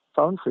of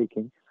phone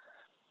phreaking.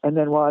 And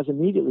then Woz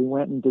immediately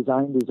went and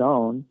designed his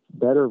own,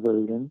 better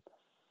version,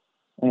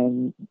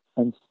 and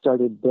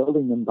started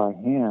building them by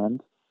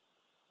hand.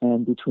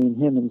 And between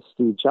him and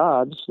Steve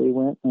Jobs, they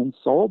went and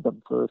sold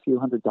them for a few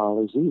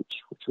 $100s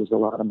each, which was a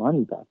lot of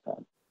money back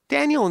then.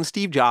 Daniel and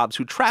Steve Jobs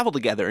would travel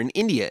together in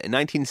India in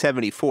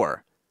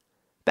 1974.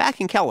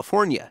 Back in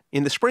California,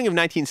 in the spring of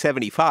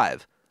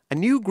 1975, a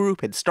new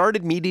group had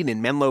started meeting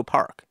in Menlo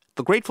Park,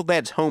 the Grateful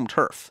Dead's home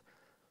turf,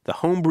 the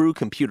Homebrew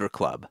Computer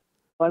Club.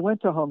 I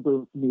went to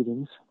homebrew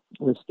meetings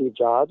with Steve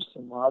Jobs,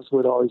 and Woz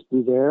would always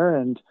be there,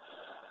 and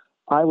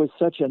I was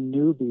such a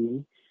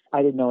newbie.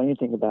 I didn't know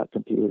anything about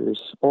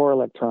computers or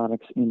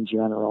electronics in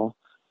general,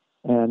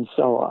 and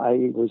so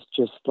I was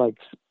just like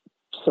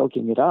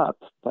soaking it up,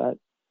 but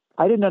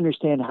I didn't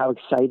understand how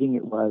exciting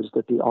it was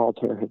that the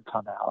Altair had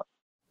come out.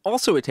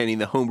 Also attending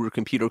the Homebrew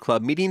Computer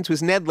Club meetings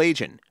was Ned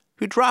Lagin,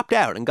 who dropped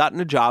out and gotten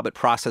a job at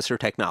Processor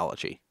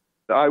Technology.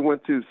 I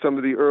went to some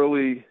of the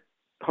early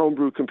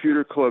Homebrew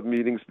Computer Club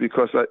meetings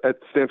at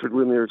Stanford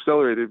Linear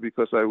Accelerated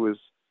because I was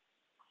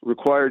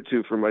required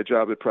to for my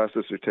job at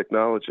Processor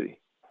Technology.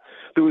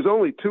 There was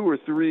only 2 or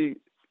 3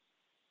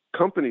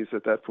 companies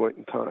at that point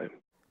in time.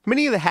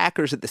 Many of the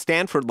hackers at the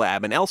Stanford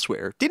lab and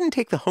elsewhere didn't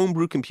take the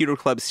Homebrew Computer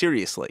Club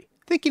seriously,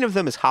 thinking of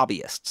them as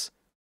hobbyists.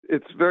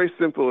 It's very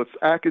simple. It's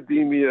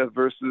academia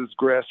versus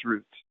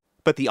grassroots.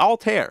 But the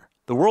Altair,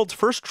 the world's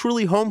first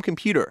truly home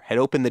computer, had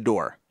opened the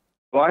door.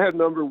 Well, I have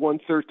number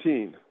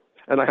 113,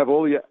 and I have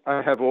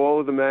all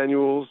of the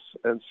manuals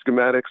and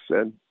schematics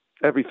and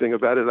everything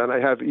about it, and I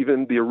have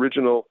even the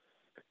original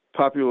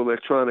Popular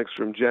Electronics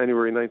from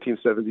January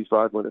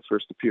 1975 when it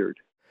first appeared.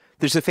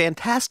 There's a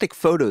fantastic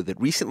photo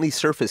that recently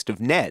surfaced of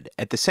Ned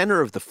at the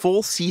center of the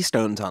full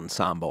Seastones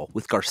ensemble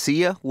with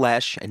Garcia,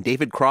 Lesh, and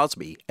David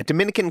Crosby at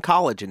Dominican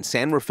College in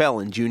San Rafael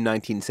in June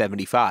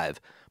 1975,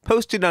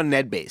 posted on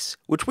Nedbase,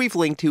 which we've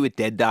linked to at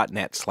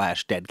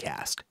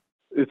dead.net/deadcast.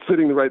 It's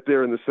sitting right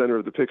there in the center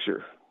of the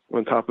picture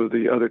on top of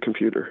the other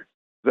computer.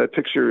 That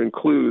picture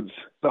includes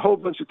a whole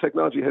bunch of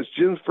technology. It has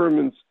Jim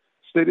Furman's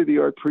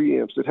state-of-the-art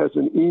preamps. It has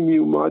an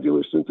EMU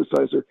modular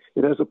synthesizer.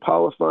 It has a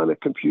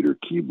polyphonic computer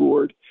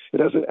keyboard.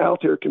 It has an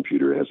Altair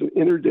computer. It has an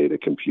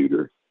Interdata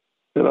computer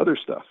and other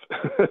stuff.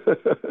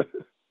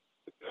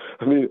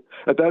 I mean,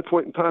 at that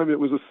point in time, it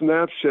was a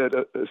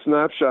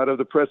snapshot of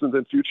the present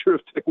and future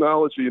of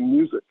technology and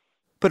music.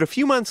 But a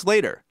few months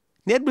later,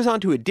 Ned was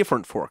onto a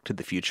different fork to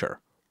the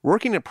future,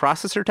 working at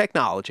Processor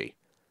Technology.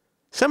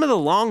 Some of the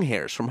long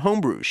hairs from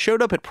Homebrew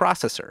showed up at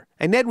Processor,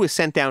 and Ned was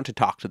sent down to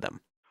talk to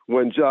them.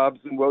 When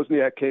Jobs and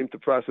Wozniak came to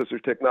Processor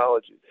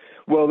Technology,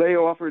 well,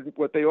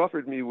 what they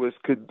offered me was,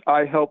 could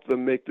I help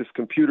them make this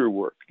computer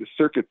work, the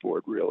circuit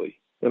board, really?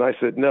 And I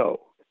said no.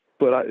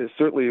 But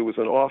certainly it was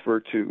an offer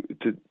to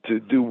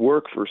do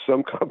work for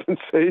some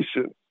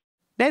compensation.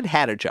 Ned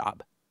had a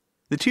job.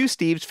 The two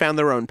Steves found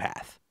their own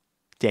path.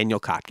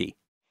 Daniel Kottke.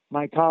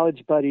 My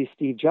college buddy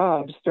Steve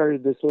Jobs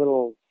started this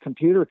little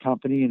computer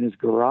company in his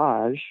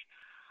garage.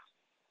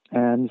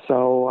 And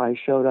so I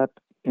showed up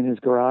in his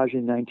garage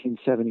in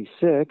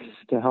 1976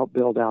 to help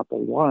build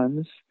Apple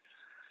I's.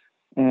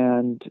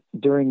 And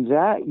during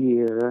that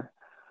year,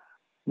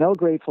 no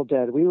Grateful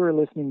Dead. We were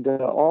listening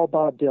to all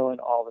Bob Dylan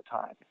all the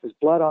time. It was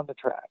blood on the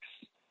tracks.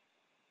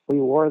 We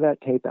wore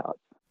that tape out.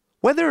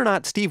 Whether or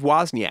not Steve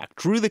Wozniak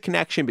drew the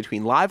connection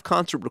between live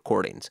concert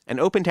recordings and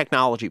open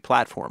technology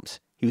platforms,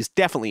 he was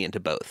definitely into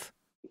both.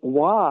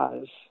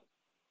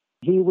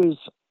 He was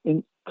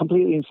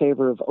completely in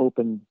favor of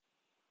open.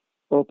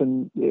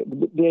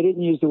 They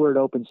didn't use the word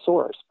open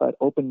source, but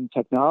open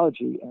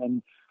technology.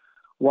 And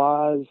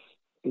was,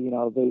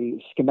 the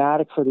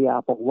schematic for the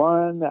Apple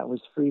I that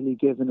was freely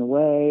given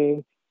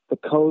away. The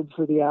code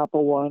for the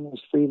Apple I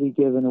was freely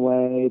given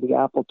away. The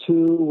Apple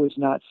II was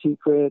not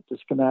secret. The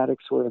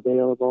schematics were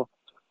available.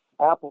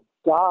 Apple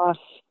DOS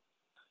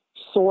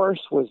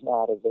source was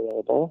not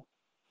available.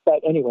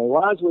 But anyway,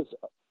 Woz was,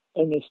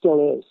 and it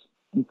still is,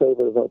 in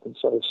favor of open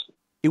source.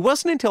 It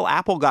wasn't until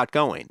Apple got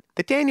going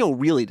that Daniel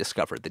really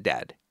discovered the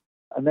Dead.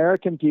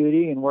 American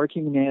Beauty and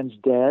Working Man's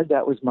Dead,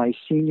 that was my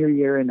senior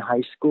year in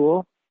high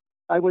school.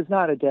 I was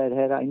not a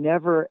Deadhead. I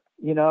never,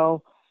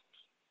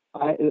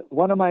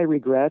 one of my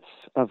regrets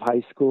of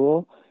high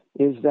school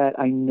is that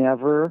I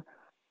never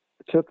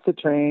took the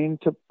train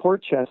to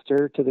Port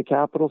Chester to the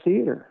Capitol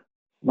Theater.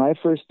 My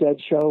first Dead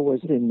show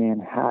was in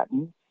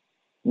Manhattan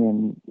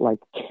in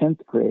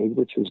 10th grade,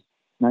 which was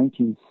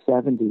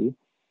 1970.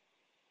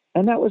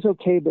 And that was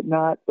okay, but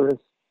not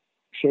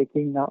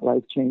earth-shaking, not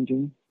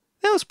life-changing.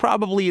 That was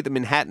probably at the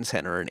Manhattan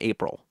Center in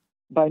April.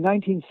 By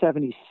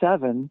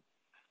 1977,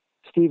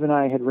 Steve and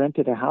I had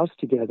rented a house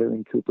together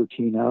in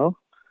Cupertino,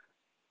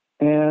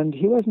 and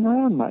he wasn't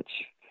around much.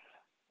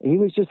 He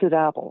was just at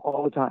Apple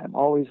all the time,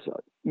 always,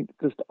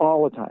 just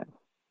all the time.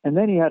 And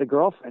then he had a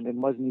girlfriend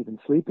and wasn't even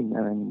sleeping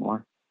there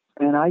anymore.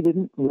 And I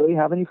didn't really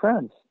have any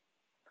friends.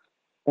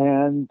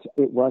 And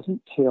it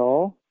wasn't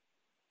till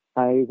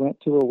I went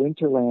to a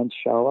Winterland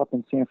show up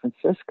in San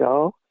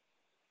Francisco,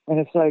 and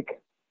it's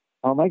like,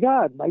 oh my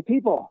God, my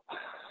people.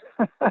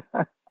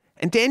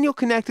 And Daniel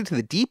connected to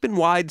the deep and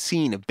wide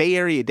scene of Bay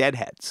Area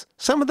deadheads,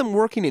 some of them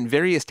working in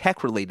various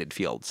tech-related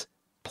fields,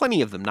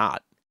 plenty of them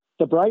not.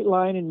 The bright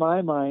line in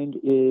my mind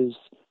is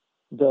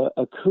the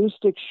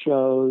acoustic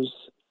shows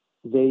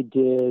they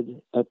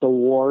did at the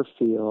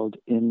Warfield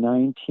in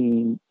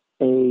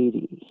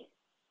 1980.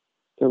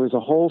 There was a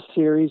whole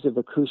series of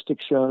acoustic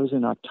shows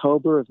in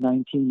October of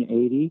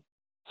 1980.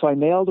 So I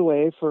mailed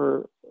away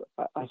for,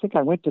 I think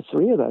I went to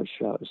 3 of those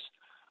shows.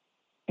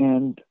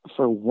 And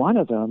for one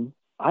of them,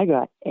 I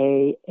got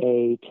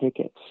AA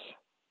tickets.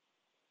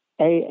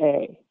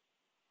 AA.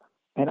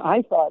 And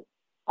I thought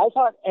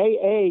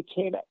AA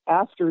came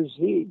after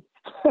Z.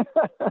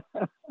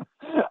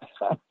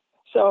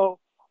 So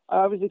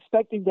I was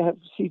expecting to have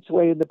seats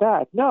way in the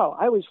back. No,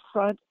 I was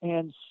front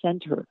and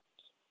center.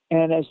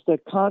 And as the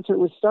concert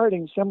was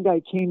starting, some guy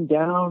came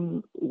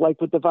down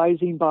like with the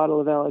Visine bottle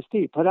of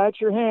LSD. Put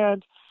out your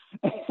hand.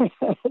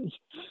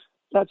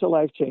 That's a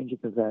life-changing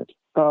event.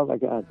 Oh, my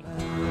God.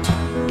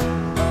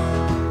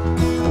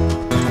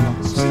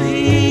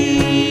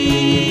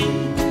 Sleep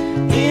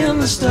in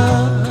the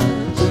stars.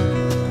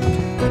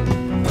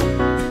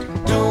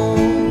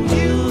 Don't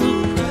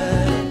you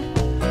cry.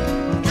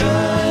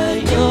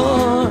 Dry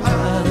your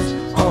eyes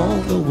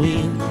on the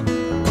wind.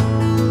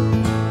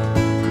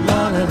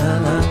 La la la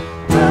la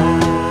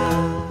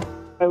la.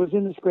 I was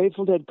in this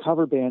Grateful Dead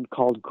cover band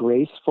called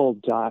Graceful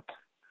Duck.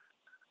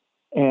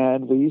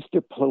 And we used to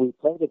play,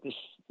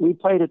 we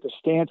played at the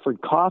Stanford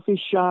coffee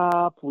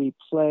shop. We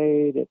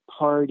played at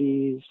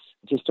parties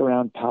just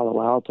around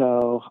Palo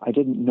Alto. I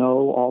didn't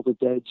know all the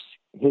Dead's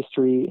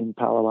history in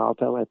Palo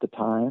Alto at the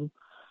time,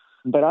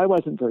 but I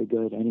wasn't very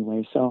good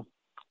anyway. So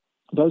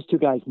those 2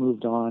 guys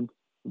moved on.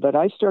 But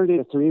I started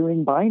a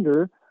 3-ring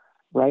binder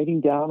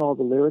writing down all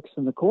the lyrics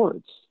and the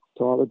chords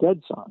to all the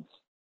Dead songs.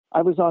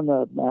 I was on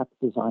the Mac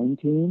design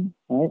team,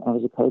 right? I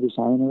was a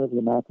co-designer of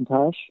the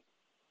Macintosh.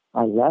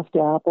 I left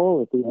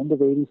Apple at the end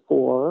of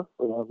 '84 for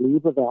a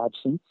leave of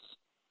absence,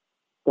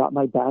 got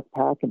my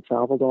backpack and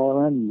traveled all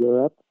around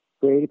Europe.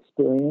 Great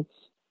experience.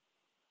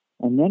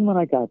 And then when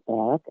I got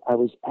back, I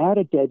was at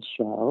a Dead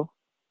show,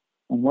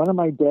 and one of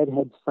my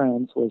Deadhead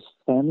friends was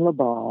Fen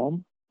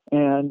LeBaum.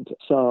 And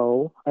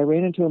so I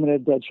ran into him at a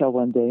Dead show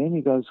one day, and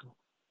he goes,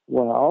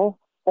 well,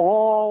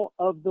 all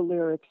of the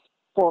lyrics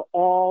for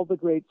all the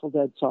Grateful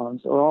Dead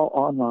songs are all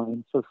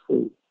online for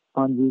free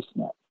on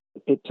Usenet.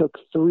 It took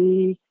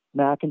 3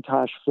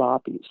 Macintosh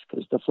floppies,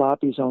 because the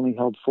floppies only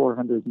held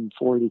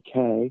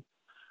 440K,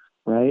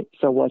 right?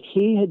 So what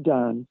he had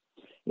done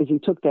is he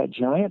took that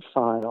giant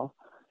file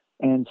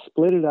and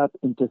split it up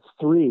into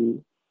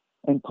 3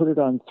 and put it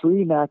on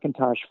 3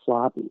 Macintosh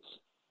floppies.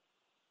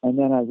 And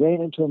then I ran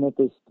into him at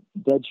this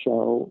Dead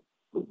show,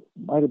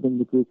 might have been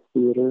the Greek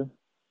Theater,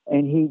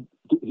 and he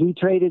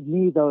traded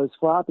me those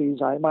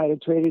floppies. I might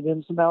have traded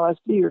him some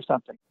LSD or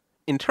something.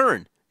 In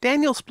turn,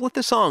 Daniel split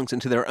the songs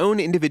into their own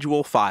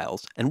individual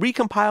files and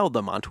recompiled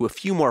them onto a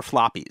few more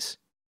floppies.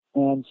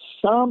 And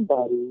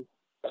somebody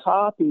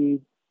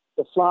copied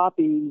the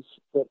floppies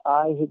that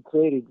I had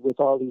created with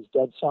all these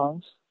Dead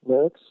songs,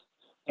 lyrics,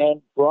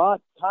 and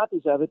brought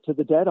copies of it to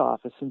the Dead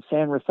office in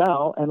San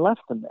Rafael and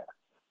left them there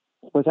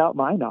without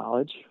my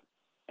knowledge.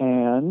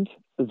 And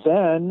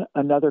then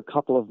another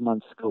couple of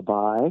months go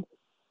by,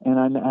 and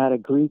I'm at a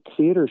Greek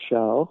theater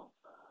show.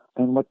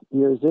 And what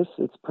year is this?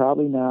 It's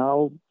probably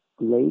now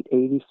late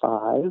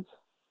 85.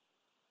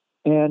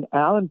 And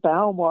Alan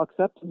Baum walks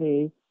up to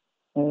me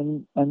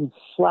and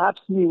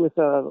slaps me with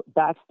a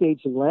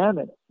backstage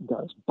laminate and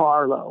goes,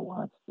 Barlow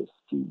wants to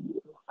see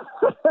you.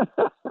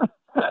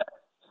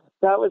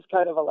 That was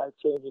kind of a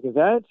life-changing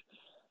event.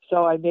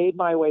 So I made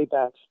my way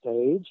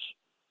backstage.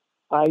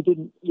 I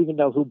didn't even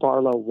know who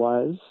Barlow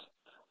was,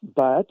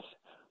 but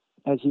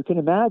as you can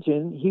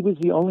imagine, he was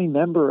the only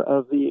member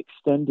of the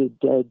extended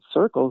Dead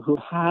circle who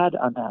had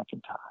a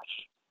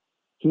Macintosh.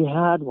 He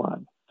had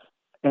one.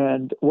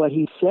 And what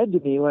he said to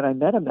me when I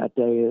met him that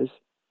day is,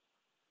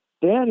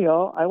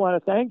 Daniel, I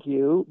want to thank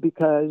you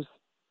because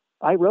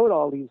I wrote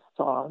all these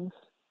songs,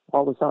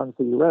 all the songs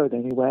that you wrote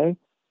anyway.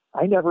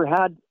 I never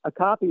had a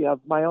copy of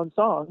my own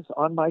songs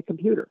on my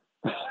computer.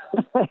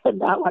 And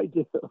now I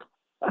do.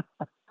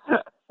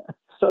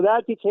 So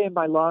that became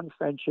my long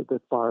friendship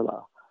with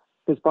Barlow,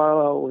 because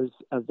Barlow was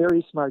a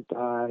very smart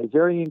guy,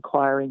 very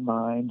inquiring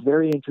mind,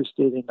 very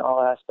interested in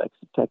all aspects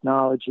of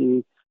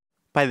technology.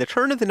 By the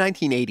turn of the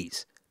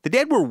 1980s, the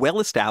Dead were well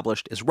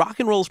established as rock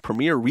and roll's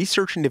premier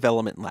research and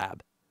development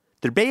lab.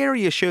 Their Bay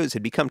Area shows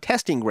had become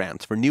testing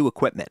grounds for new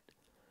equipment.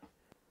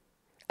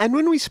 And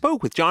when we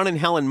spoke with John and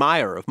Helen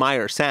Meyer of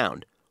Meyer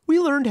Sound, we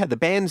learned how the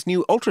band's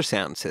new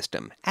ultrasound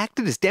system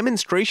acted as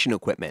demonstration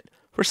equipment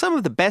for some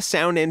of the best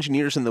sound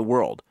engineers in the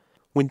world,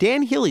 when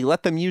Dan Healy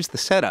let them use the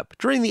setup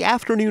during the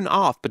afternoon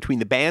off between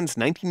the band's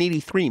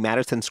 1983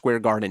 Madison Square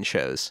Garden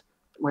shows.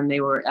 When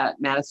they were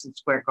at Madison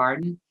Square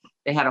Garden,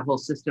 they had a whole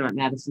system at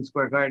Madison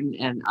Square Garden,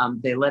 and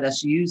they let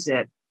us use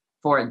it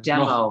for a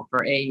demo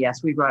for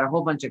AES. We brought a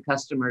whole bunch of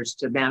customers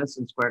to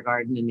Madison Square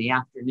Garden in the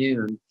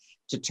afternoon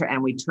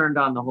and we turned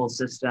on the whole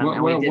system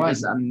and we did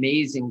this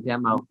amazing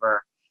demo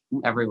for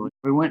everyone.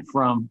 We went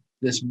from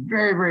this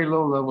very, very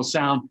low level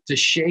sound to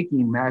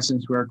shaking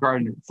Madison Square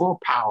Garden at full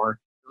power.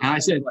 And I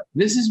said,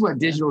 this is what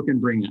digital can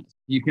bring us.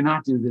 You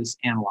cannot do this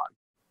analog.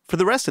 For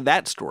the rest of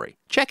that story,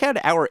 check out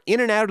our In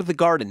and Out of the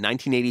Garden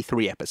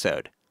 1983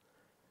 episode.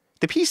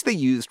 The piece they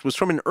used was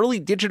from an early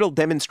digital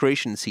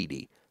demonstration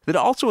CD that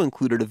also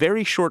included a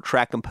very short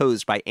track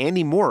composed by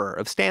Andy Moorer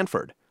of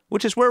Stanford,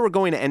 which is where we're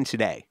going to end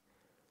today.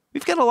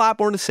 We've got a lot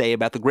more to say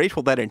about the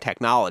Grateful Dead and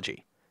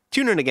technology.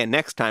 Tune in again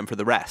next time for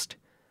the rest.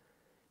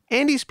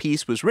 Andy's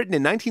piece was written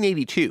in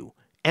 1982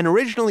 and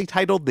originally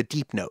titled The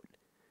Deep Note.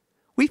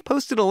 We've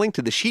posted a link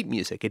to the sheet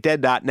music at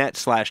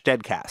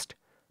dead.net/deadcast,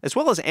 as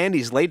well as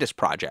Andy's latest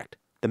project,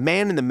 The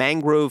Man in the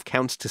Mangrove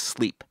Counts to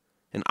Sleep,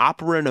 an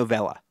opera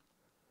novella.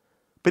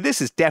 But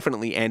this is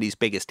definitely Andy's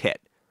biggest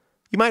hit.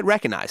 You might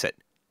recognize it.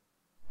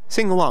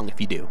 Sing along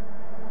if you do.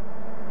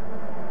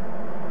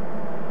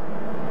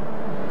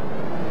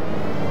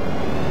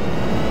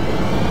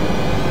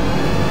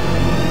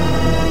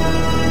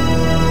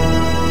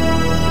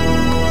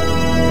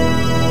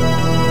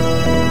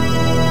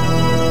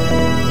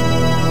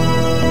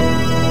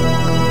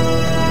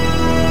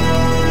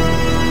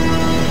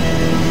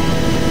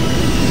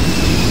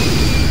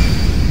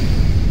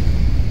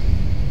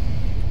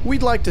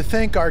 We'd like to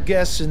thank our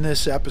guests in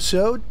this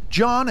episode,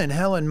 John and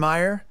Helen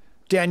Meyer,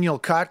 Daniel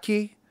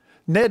Kottke,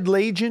 Ned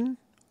Lagin,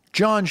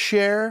 John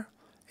Scher,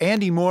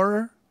 Andy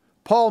Moorer,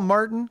 Paul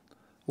Martin,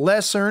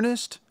 Les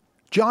Ernest,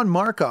 John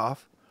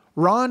Markoff,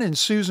 Ron and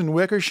Susan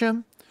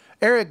Wickersham,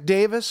 Eric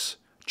Davis,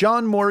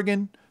 John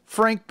Morgan,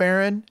 Frank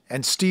Barron,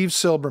 and Steve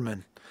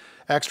Silberman.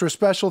 Extra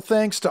special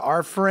thanks to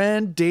our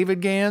friend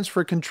David Gans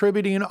for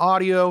contributing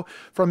audio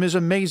from his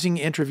amazing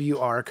interview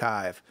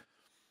archive.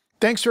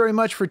 Thanks very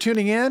much for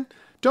tuning in.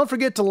 Don't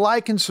forget to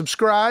like and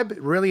subscribe, it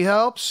really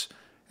helps.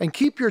 And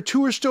keep your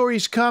tour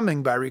stories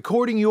coming by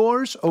recording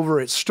yours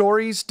over at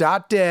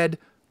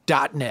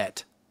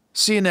stories.dead.net.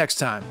 See you next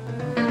time.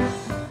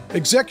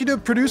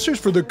 Executive producers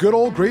for the Good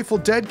Old Grateful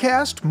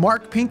Deadcast,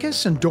 Mark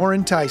Pincus and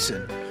Doran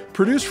Tyson.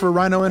 Produced for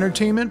Rhino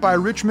Entertainment by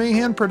Rich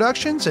Mahan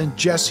Productions and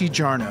Jesse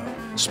Jarno.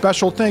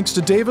 Special thanks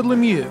to David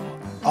Lemieux.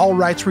 All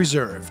rights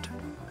reserved.